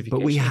 Diversification.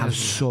 But we have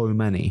so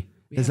many.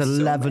 There's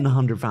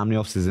 1,100 family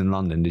offices in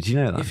London. Did you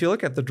know that? If you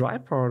look at the dry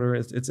powder,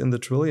 it's in the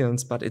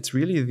trillions, but it's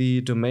really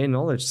the domain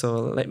knowledge. So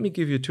let me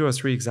give you 2 or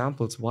 3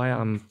 examples why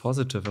I'm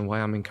positive and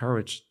why I'm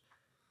encouraged.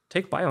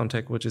 Take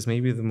BioNTech, which is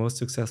maybe the most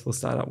successful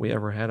startup we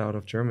ever had out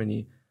of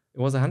Germany. It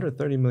was a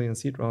 130 million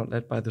seed round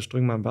led by the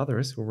Strüngmann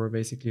brothers, who were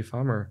basically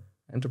farmer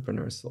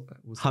entrepreneurs.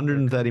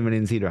 130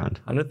 million seed round.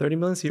 130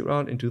 million seed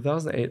round in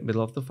 2008,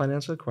 middle of the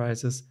financial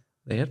crisis.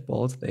 They had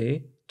balls.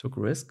 They took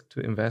risk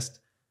to invest.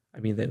 I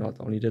mean, they not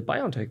only did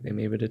BioNTech, they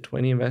maybe did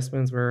 20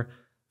 investments where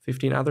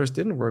 15 others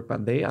didn't work,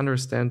 but they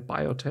understand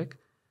biotech.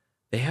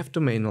 They have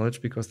domain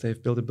knowledge because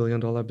they've built $1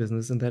 billion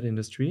business in that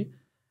industry.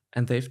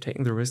 And they've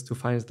taken the risk to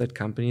finance that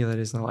company that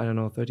is now, I don't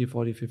know, 30,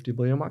 40, 50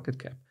 billion market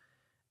cap.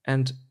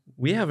 And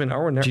we have in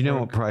our network... Do you know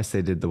what price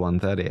they did the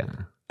 130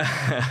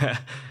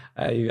 at?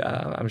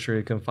 I'm sure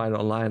you can find it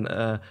online.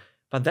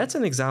 But that's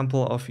an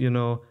example of, you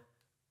know,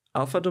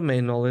 alpha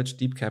domain knowledge,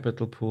 deep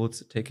capital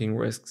pools, taking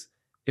risks.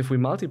 If we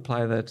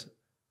multiply that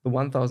the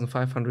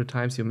 1,500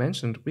 times you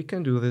mentioned, we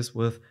can do this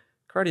with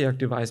cardiac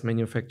device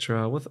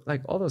manufacturer, with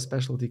like all those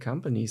specialty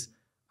companies.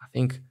 I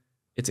think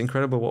it's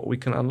incredible what we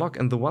can unlock.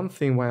 And the one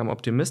thing why I'm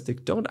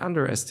optimistic, don't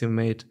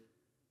underestimate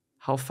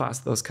how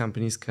fast those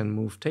companies can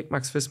move. Take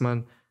Max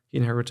Fissmann. He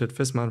inherited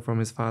Fissmann from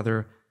his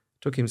father.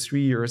 Took him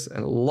 3 years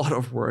and a lot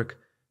of work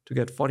to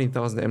get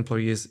 14,000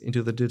 employees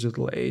into the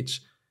digital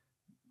age.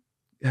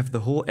 Have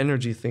the whole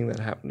energy thing that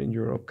happened in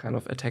Europe, kind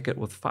of attack it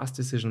with fast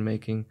decision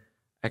making,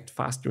 act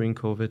fast during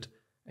COVID.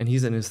 And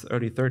he's in his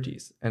early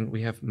 30s. And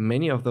we have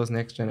many of those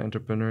next-gen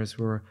entrepreneurs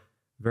who are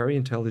very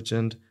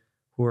intelligent,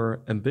 who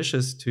are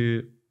ambitious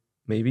to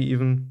maybe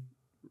even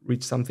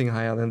reach something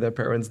higher than their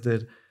parents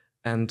did,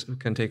 and who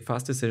can take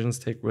fast decisions,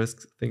 take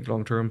risks, think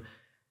long-term.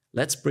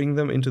 Let's bring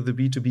them into the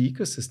B2B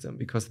ecosystem,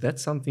 because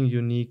that's something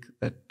unique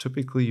that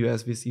typically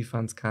US VC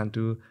funds can't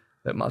do,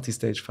 that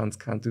multi-stage funds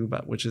can't do,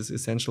 but which is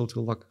essential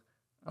to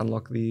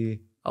unlock the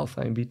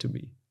alpha in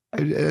B2B.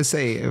 I'd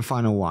say a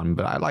final one,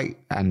 but I like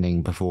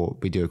ending before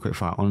we do a quick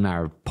fire on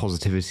our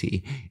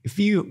positivity. If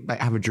you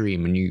have a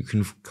dream and you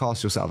can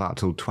cast yourself out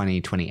till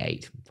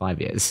 2028,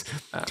 5 years,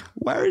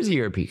 where is the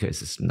Europe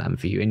ecosystem then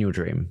for you in your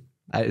dream?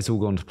 It's all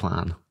gone to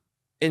plan.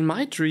 In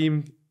my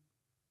dream,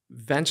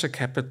 venture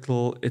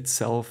capital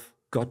itself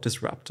got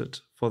disrupted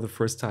for the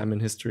first time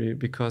in history,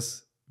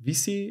 because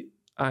VC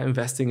are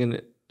investing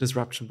in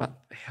disruption,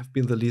 but they have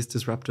been the least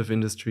disruptive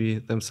industry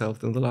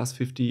themselves in the last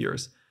 50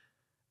 years.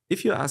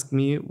 If you ask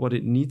me what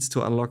it needs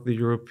to unlock the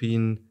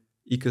European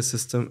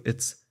ecosystem,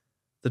 it's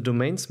the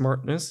domain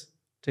smartness,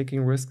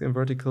 taking risk in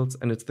verticals,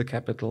 and it's the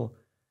capital.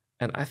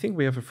 And I think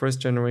we have a first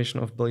generation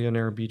of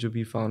billionaire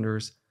B2B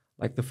founders,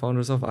 like the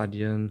founders of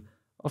Adyen,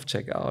 of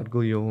Checkout,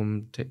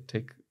 Guillaume,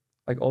 take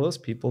like all those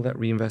people that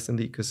reinvest in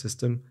the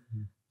ecosystem.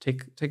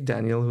 Take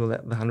Daniel, who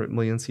led the 100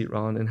 million seed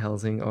round in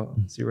Helsing, or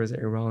Series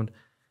A round.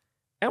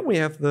 And we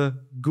have the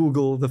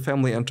Google, the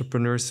family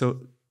entrepreneurs.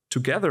 So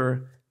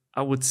together,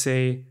 I would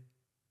say,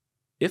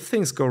 if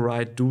things go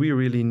right, do we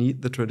really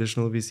need the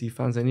traditional VC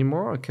funds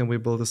anymore? Or can we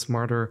build a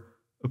smarter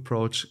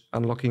approach,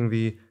 unlocking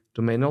the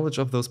domain knowledge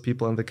of those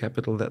people and the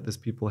capital that this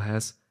people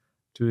has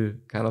to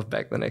kind of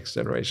back the next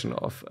generation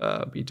of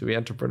B2B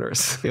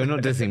entrepreneurs? You're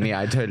not dissing me.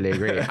 I totally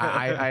agree.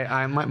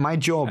 My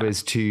job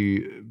is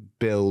to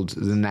build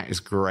the next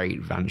great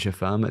venture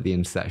firm at the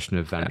intersection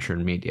of venture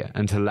and media,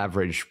 and to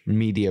leverage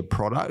media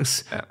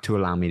products to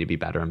allow me to be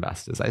better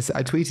investors.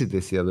 I tweeted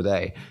this the other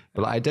day,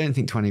 but I don't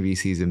think 20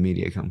 VC is a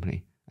media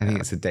company. I think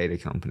it's a data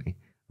company.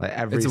 Like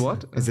it's a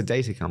what? It's a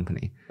data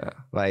company.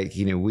 Like,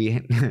 you know,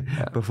 we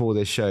before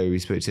this show, we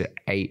spoke to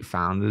 8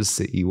 founders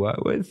that you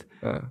work with,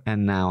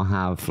 and now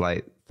have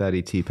like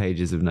 32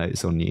 pages of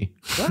notes on you.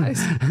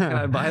 Nice. Can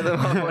I buy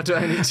them? What do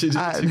I need to do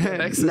to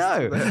get access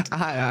to that?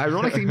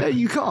 Ironically, no,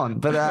 you can't.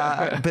 But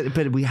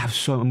we have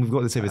we've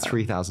got this over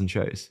 3,000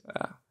 shows.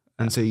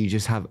 And so you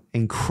just have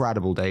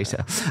incredible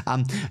data.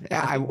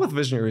 With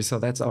Visionaries, so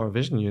that's our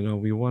vision. You know,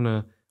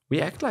 we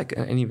act like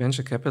any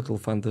venture capital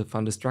fund. The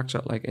fund is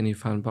structured like any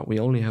fund, but we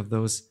only have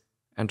those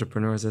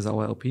entrepreneurs as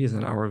our LPs.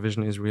 And our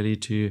vision is really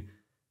to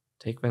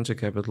take venture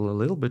capital a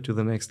little bit to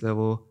the next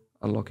level,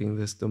 unlocking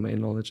this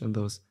domain knowledge and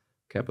those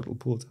capital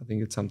pools. I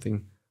think it's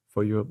something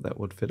for Europe that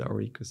would fit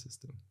our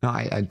ecosystem. No,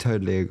 I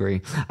totally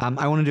agree.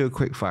 I want to do a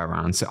quick fire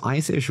round. So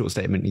I say a short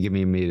statement, you give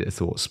me immediate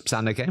thoughts.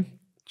 Sound okay?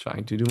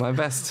 Trying to do my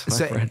best,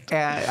 my friend.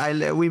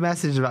 We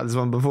messaged about this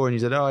one before and you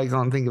said, oh, I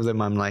can't think of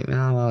them. I'm like,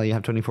 oh, well, you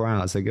have 24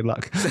 hours, so good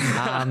luck.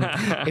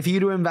 If you were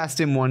to invest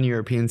in one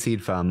European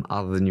seed firm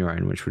other than your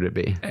own, which would it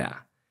be? Yeah.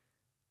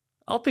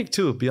 I'll pick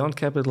two, Beyond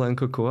Capital and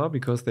Cocoa,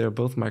 because they're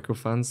both micro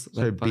funds.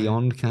 So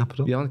Beyond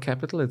Capital? Beyond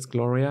Capital, it's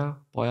Gloria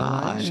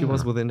Boyerlein. She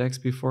was with Index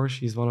before.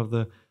 She's one of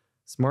the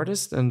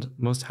smartest and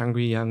most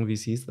hungry young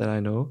VCs that I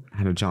know. I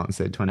had a chance to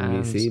say 20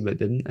 VC, but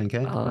didn't.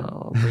 Okay.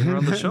 I'll bring her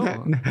on the show.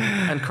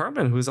 And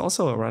Carmen, who's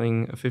also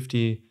running a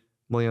 15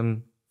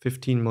 million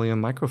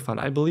micro fund.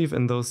 I believe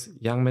in those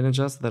young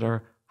managers that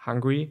are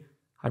hungry,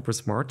 hyper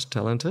smart,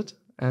 talented,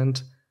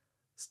 and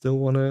still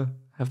want to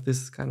have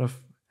this kind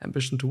of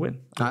ambition to win.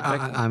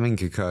 I'm in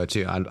Cocoa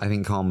too. I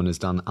think Carmen has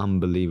done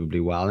unbelievably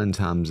well in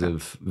terms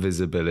of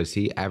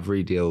visibility.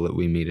 Every deal that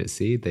we meet at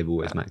Seed, they've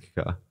always met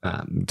Cocoa.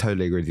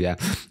 Totally agree with you.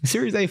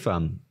 Series A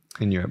firm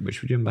in Europe,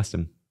 which would you invest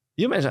in?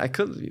 I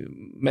could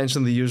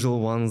mention the usual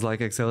ones like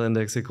Excel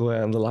Index,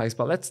 Sequoia, and the likes,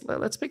 but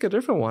let's pick a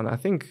different one. I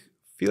think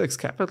Felix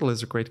Capital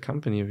is a great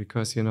company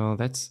because,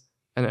 that's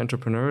an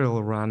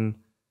entrepreneurial run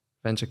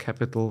venture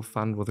capital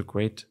fund with a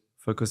great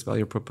focused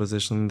value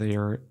proposition. They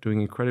are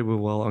doing incredibly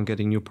well on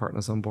getting new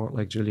partners on board,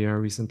 like Julia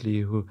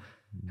recently, who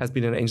has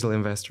been an angel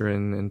investor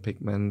in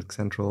Pigment,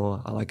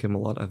 Xentral. I like him a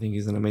lot. I think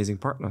he's an amazing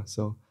partner.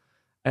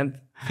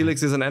 And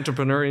Felix is an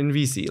entrepreneur in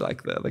VC,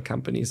 like the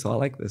company. So I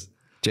like this.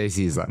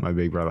 JC is like my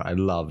big brother. I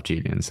love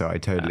Julian, so I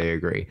totally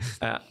agree.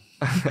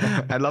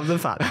 I love the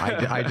fact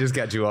that I just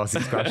get to ask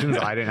these questions.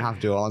 I don't have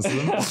to answer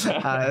them.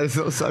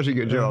 It's such a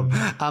good job.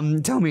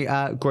 Tell me,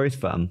 growth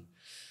firm.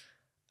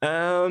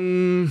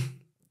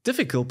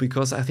 Difficult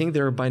because I think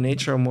they're by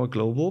nature more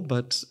global.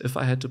 But if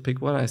I had to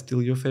pick one, I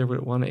steal your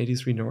favorite one,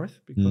 83 North,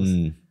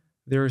 because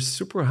they're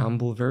super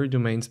humble, very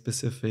domain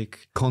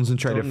specific.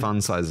 Concentrated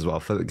fund size as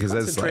well.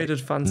 Concentrated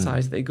fund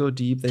size. They go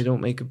deep. They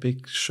don't make a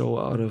big show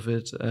out of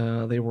it.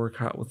 They work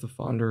hard with the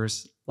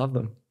founders. Love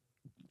them.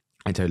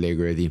 I totally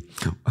agree with you.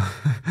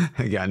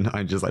 Again,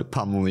 I just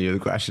pummel you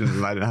with questions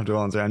and I don't have to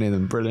answer any of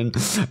them. Brilliant.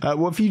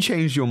 What have you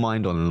changed your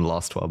mind on in the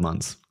last 12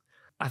 months?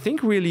 I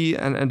think really,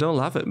 and don't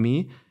laugh at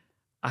me,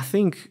 I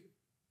think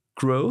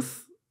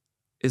growth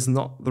is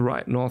not the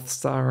right North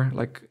Star,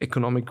 like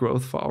economic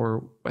growth for our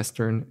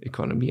Western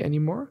economy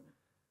anymore.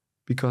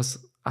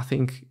 Because I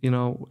think,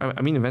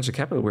 in venture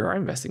capital, we are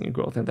investing in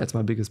growth, and that's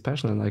my biggest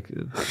passion,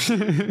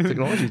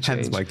 technology change.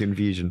 Hence my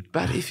confusion.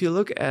 But if you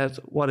look at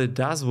what it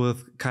does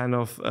with kind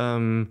of,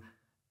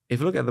 if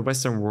you look at the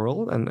Western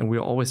world, and we're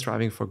always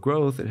striving for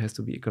growth, it has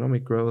to be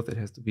economic growth, it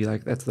has to be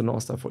that's the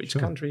North Star for each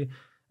country,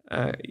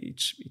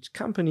 each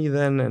company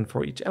then, and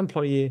for each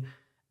employee.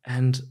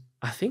 And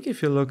I think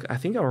if you look, I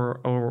think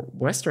our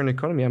Western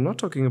economy, I'm not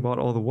talking about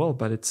all the world,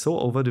 but it's so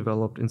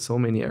overdeveloped in so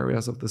many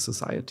areas of the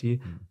society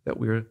that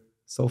we're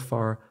so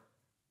far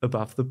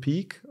above the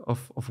peak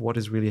of what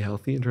is really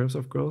healthy in terms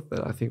of growth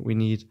that I think we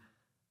need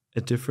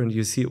a different,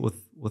 you see it with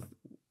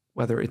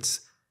whether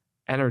it's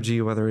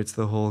energy, whether it's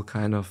the whole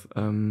kind of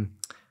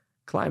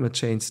climate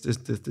change,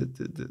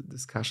 the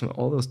discussion,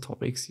 all those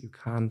topics you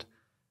can't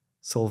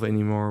solve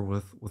anymore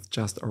with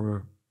just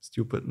our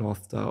stupid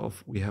North Star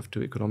of we have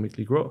to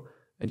economically grow.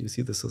 And you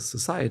see this as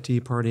society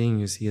partying,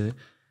 you see it.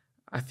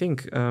 I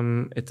think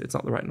it's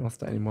not the right North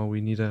Star anymore. We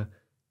need a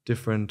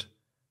different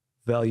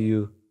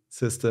value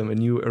system, a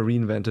new, a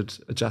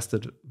reinvented,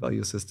 adjusted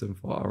value system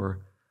for our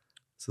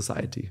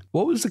society.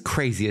 What was the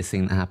craziest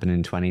thing that happened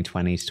in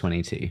 2020 to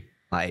 22?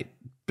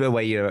 The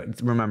way you're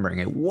remembering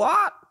it.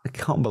 What? I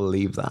can't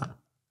believe that.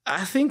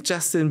 I think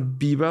Justin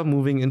Bieber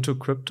moving into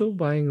crypto,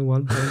 buying a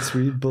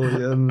 1.3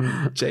 billion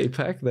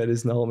JPEG that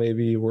is now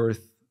maybe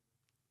worth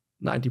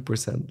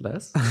 90%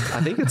 less.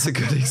 I think it's a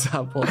good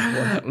example of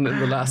what happened in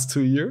the last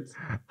 2 years.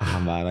 Oh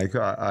man,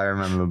 I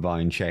remember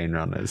buying chain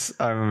runners.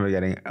 I remember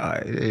getting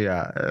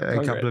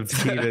a couple of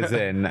tequilas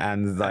in,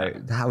 and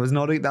that was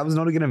not a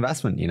good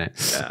investment,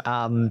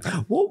 Yeah.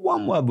 What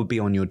one word would be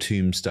on your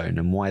tombstone,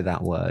 and why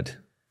that word?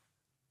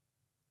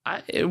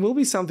 It will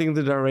be something in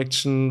the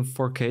direction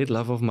for Kate,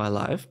 love of my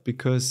life,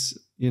 because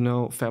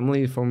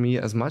family for me,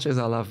 as much as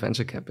I love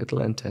venture capital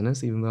and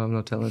tennis, even though I'm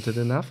not talented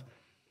enough,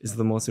 is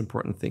the most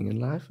important thing in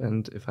life.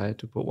 And if I had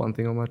to put one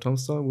thing on my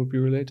tombstone, it would be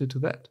related to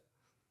that.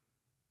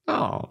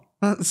 Oh,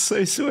 that's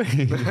so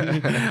sweet.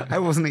 I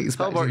wasn't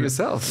expecting. How about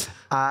yourself?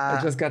 I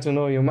just got to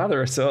know your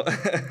mother, so.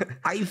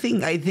 I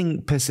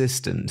think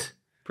persistent.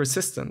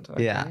 Persistent.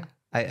 Okay. Yeah.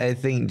 I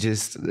think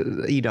just,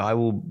 I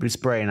will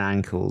sprain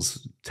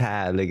ankles,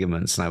 tear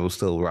ligaments, and I will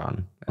still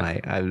run.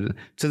 To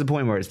the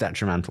point where it's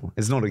detrimental.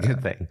 It's not a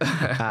good thing.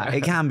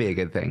 It can be a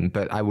good thing,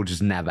 but I will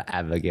just never,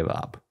 ever give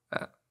up.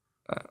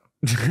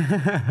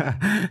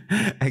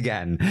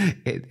 Again,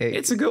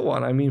 it's a good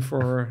one.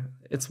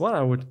 It's one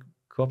I would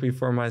copy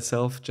for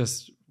myself,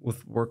 just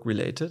with work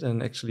related,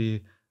 and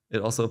actually it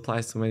also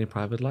applies to many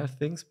private life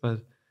things.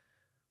 But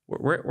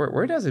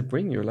where does it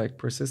bring you? Like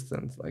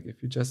persistence, like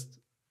if you just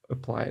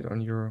apply it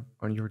on your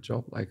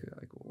job, like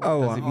what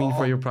does it mean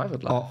for your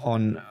private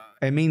life?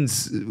 It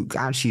means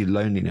actually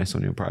loneliness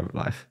on your private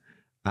life.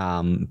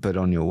 But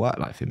on your work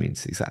life, it means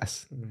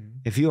success.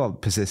 If you are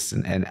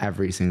persistent and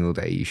every single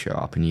day you show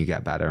up and you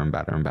get better and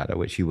better and better,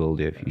 which you will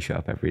do if you show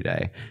up every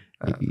day,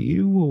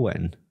 you will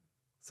win.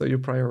 So you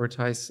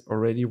prioritize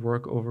already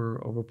work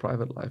over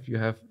private life. You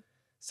have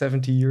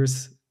 70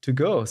 years to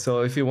go.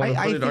 So if you want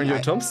to put it on your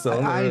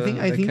tombstone,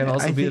 it can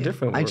also be a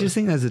different word. I just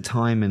think there's a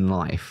time in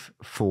life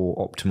for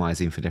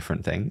optimizing for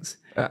different things.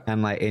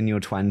 And like in your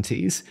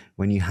 20s,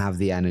 when you have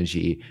the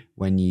energy,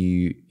 when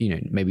you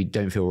maybe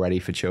don't feel ready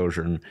for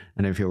children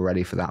and don't feel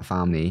ready for that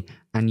family,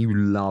 and you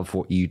love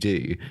what you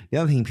do. The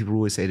other thing people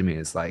always say to me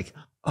is like,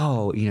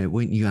 oh,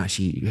 when you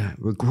actually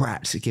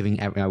regret giving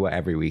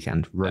every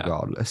weekend,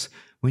 regardless,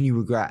 when you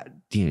regret,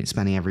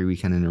 spending every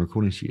weekend in a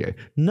recording studio.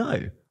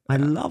 No, I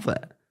love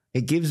it.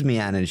 It gives me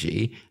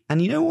energy.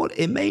 And you know what?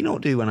 It may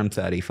not do when I'm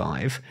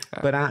 35,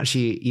 but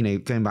actually,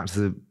 going back to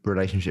the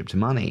relationship to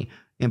money,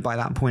 and by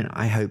that point,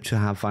 I hope to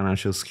have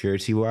financial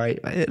security where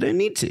I don't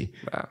need to.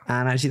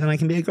 And actually, then I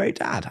can be a great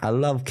dad. I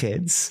love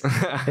kids.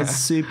 It's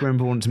super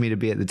important to me to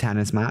be at the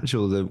tennis match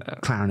or the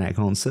clarinet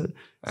concert.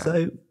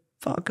 So,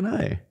 fuck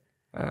no.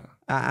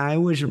 I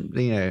wish,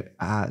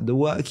 the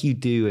work you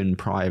do in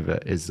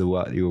private is the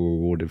work you're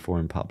rewarded for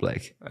in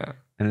public.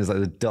 And it's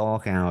like the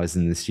dark hours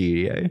in the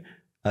studio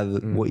are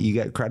what you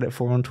get credit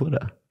for on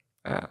Twitter.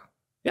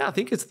 Yeah, I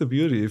think it's the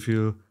beauty. If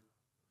you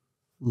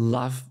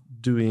love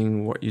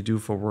doing what you do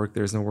for work,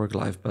 there's no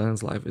work-life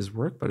balance. Life is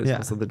work, but it's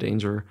also the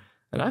danger.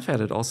 And I've had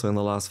it also in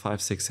the last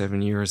 5, 6,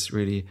 7 years,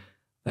 really,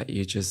 that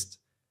you just,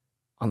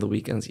 on the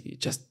weekends, you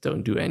just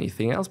don't do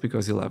anything else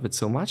because you love it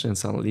so much. And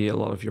suddenly a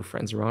lot of your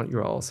friends around you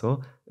are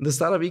also in the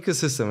startup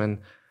ecosystem. And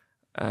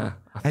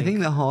I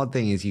think the hard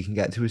thing is you can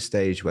get to a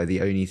stage where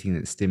the only thing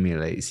that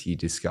stimulates you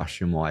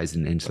discussion-wise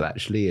and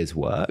intellectually is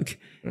work.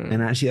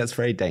 And actually that's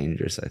very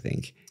dangerous, I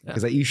think.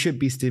 Because you should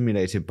be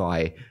stimulated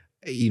by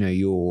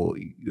your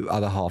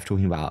other half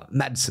talking about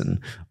medicine,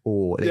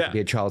 or they could be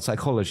a child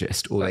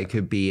psychologist, or they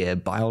could be a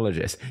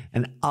biologist,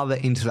 and other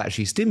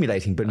intellectually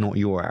stimulating, but not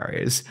your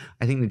areas.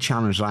 I think the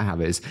challenge that I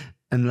have is,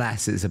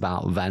 unless it's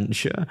about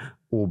venture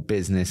or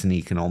business and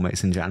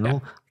economics in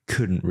general,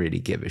 couldn't really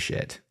give a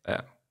shit.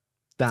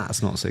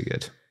 That's not so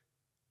good.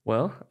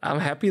 Well, I'm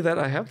happy that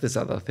I have this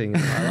other thing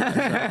in my life.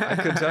 I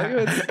can tell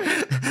you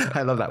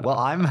I love that. Well,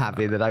 I'm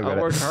happy that I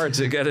worked hard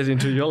to get it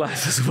into your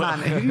life as well.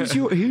 Man,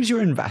 who's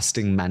your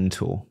investing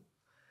mentor?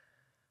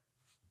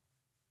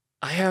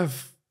 I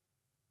have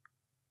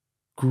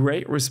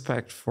great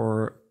respect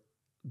for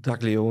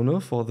Doug Leone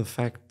for the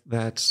fact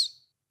that,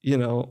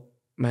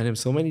 met him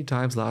so many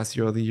times last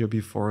year or the year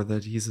before,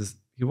 that he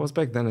was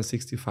back then a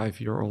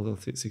 65-year-old or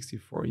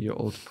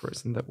 64-year-old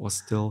person that was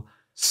still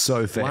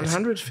so fit,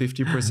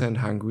 150%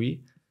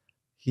 hungry.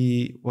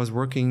 He was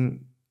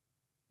working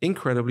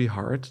incredibly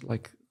hard,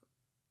 like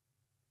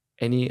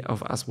any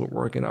of us would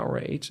work in our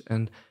age.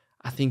 And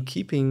I think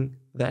keeping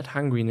that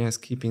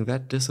hungriness, keeping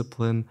that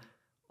discipline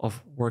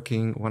of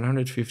working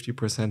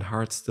 150%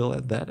 hard still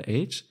at that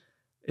age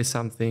is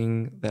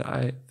something that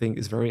I think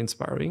is very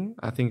inspiring.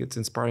 I think it's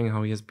inspiring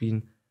how he has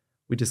been,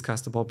 we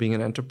discussed about being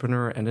an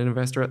entrepreneur and an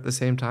investor at the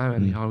same time,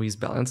 and how he's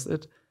balanced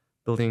it,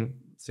 building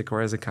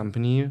Sequoia as a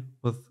company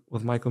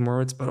with Michael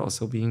Moritz, but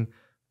also being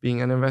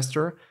an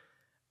investor.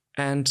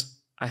 And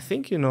I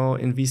think, in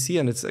VC,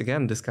 and it's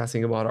again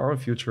discussing about our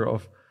future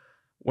of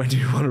when do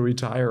you want to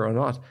retire or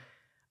not.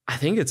 I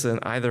think it's an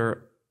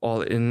either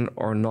all in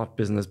or not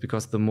business,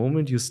 because the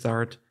moment you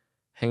start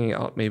hanging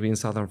out maybe in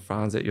southern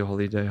France at your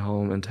holiday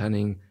home and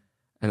tanning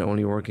and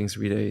only working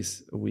 3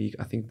 days a week,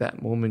 I think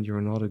that moment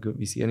you're not a good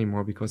VC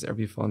anymore, because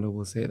every founder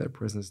will say that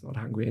person is not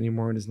hungry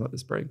anymore and is not the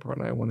sparring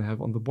partner I want to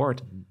have on the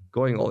board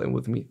going all in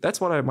with me. That's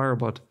what I admire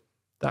about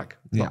Doug.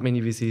 Not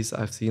many VCs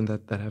I've seen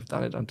that have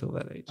done it until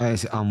that age.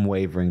 It's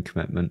unwavering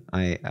commitment.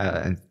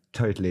 I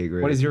totally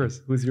agree. What is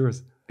yours? Who's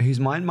yours? Who's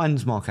mine?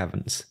 Mine's Mark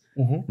Evans.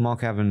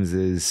 Mark Evans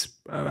is,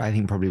 I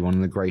think, probably one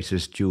of the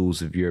greatest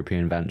jewels of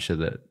European venture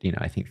that,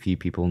 I think few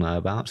people know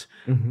about.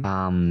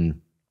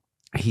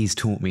 He's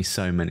taught me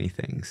so many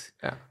things.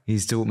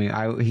 He's taught me,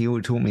 he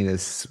taught me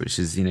this, which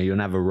is, you're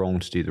never wrong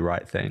to do the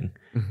right thing.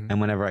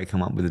 And whenever I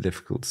come up with a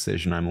difficult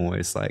decision, I'm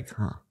always like,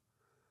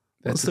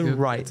 what's the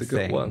right thing?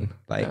 Good one.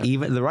 Like,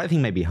 even the right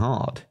thing may be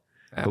hard,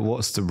 but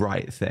what's the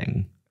right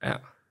thing?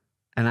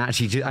 And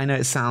actually, I know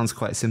it sounds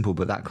quite simple,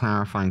 but that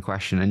clarifying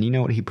question, and you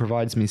know what? He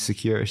provides me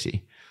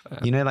security.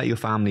 Like your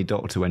family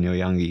doctor, when you're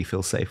younger, you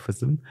feel safe with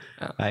them.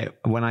 Like,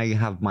 when I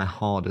have my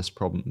hardest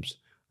problems,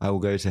 I will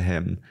go to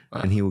him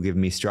and he will give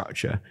me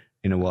structure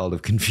in a world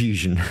of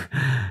confusion.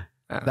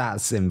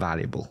 That's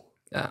invaluable.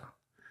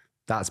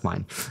 That's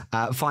mine.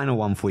 Final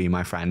one for you,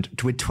 my friend.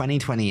 With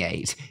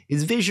 2028,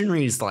 is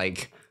Visionaries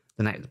like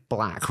the next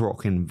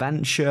BlackRock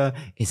venture?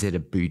 Is it a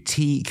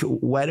boutique?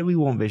 Where do we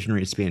want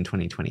Visionaries to be in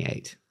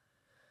 2028?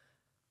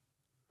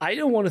 I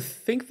don't want to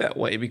think that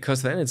way,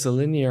 because then it's a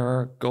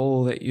linear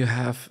goal that you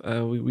have.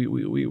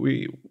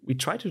 We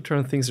try to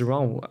turn things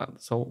around.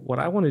 So what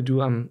I want to do,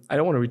 I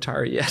don't want to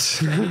retire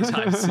yet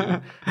anytime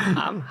soon.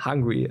 I'm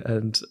hungry,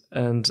 and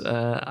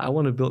I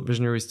want to build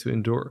Visionaries to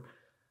endure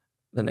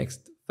the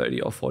next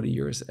 30 or 40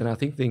 years. And I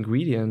think the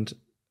ingredient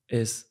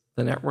is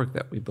the network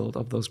that we build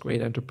of those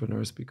great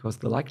entrepreneurs, because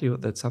the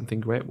likelihood that something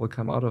great will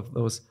come out of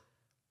those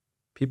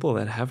people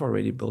that have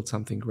already built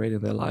something great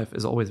in their life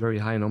is always very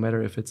high, no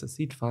matter if it's a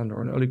seed fund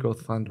or an early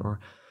growth fund or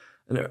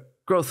a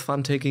growth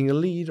fund taking a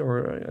lead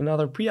or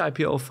another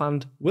pre-IPO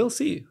fund. We'll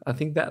see. I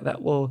think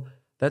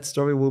that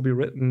story will be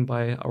written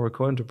by our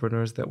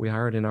co-entrepreneurs that we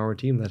hired in our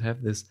team that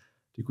have this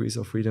degrees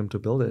of freedom to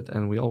build it.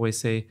 And we always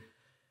say,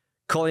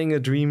 calling a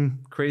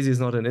dream crazy is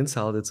not an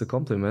insult, it's a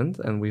compliment.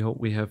 And we hope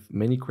we have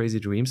many crazy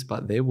dreams,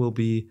 but they will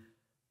be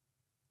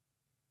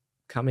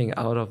coming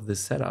out of this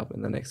setup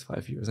in the next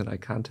 5 years, and I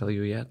can't tell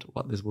you yet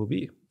what this will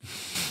be.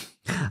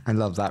 I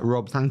love that.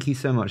 Rob, thank you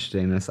so much for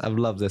doing this. I've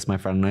loved this, my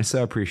friend, and I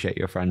so appreciate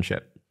your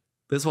friendship.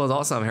 This was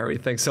awesome, Harry.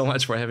 Thanks so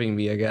much for having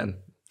me again.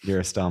 You're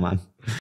a star, man.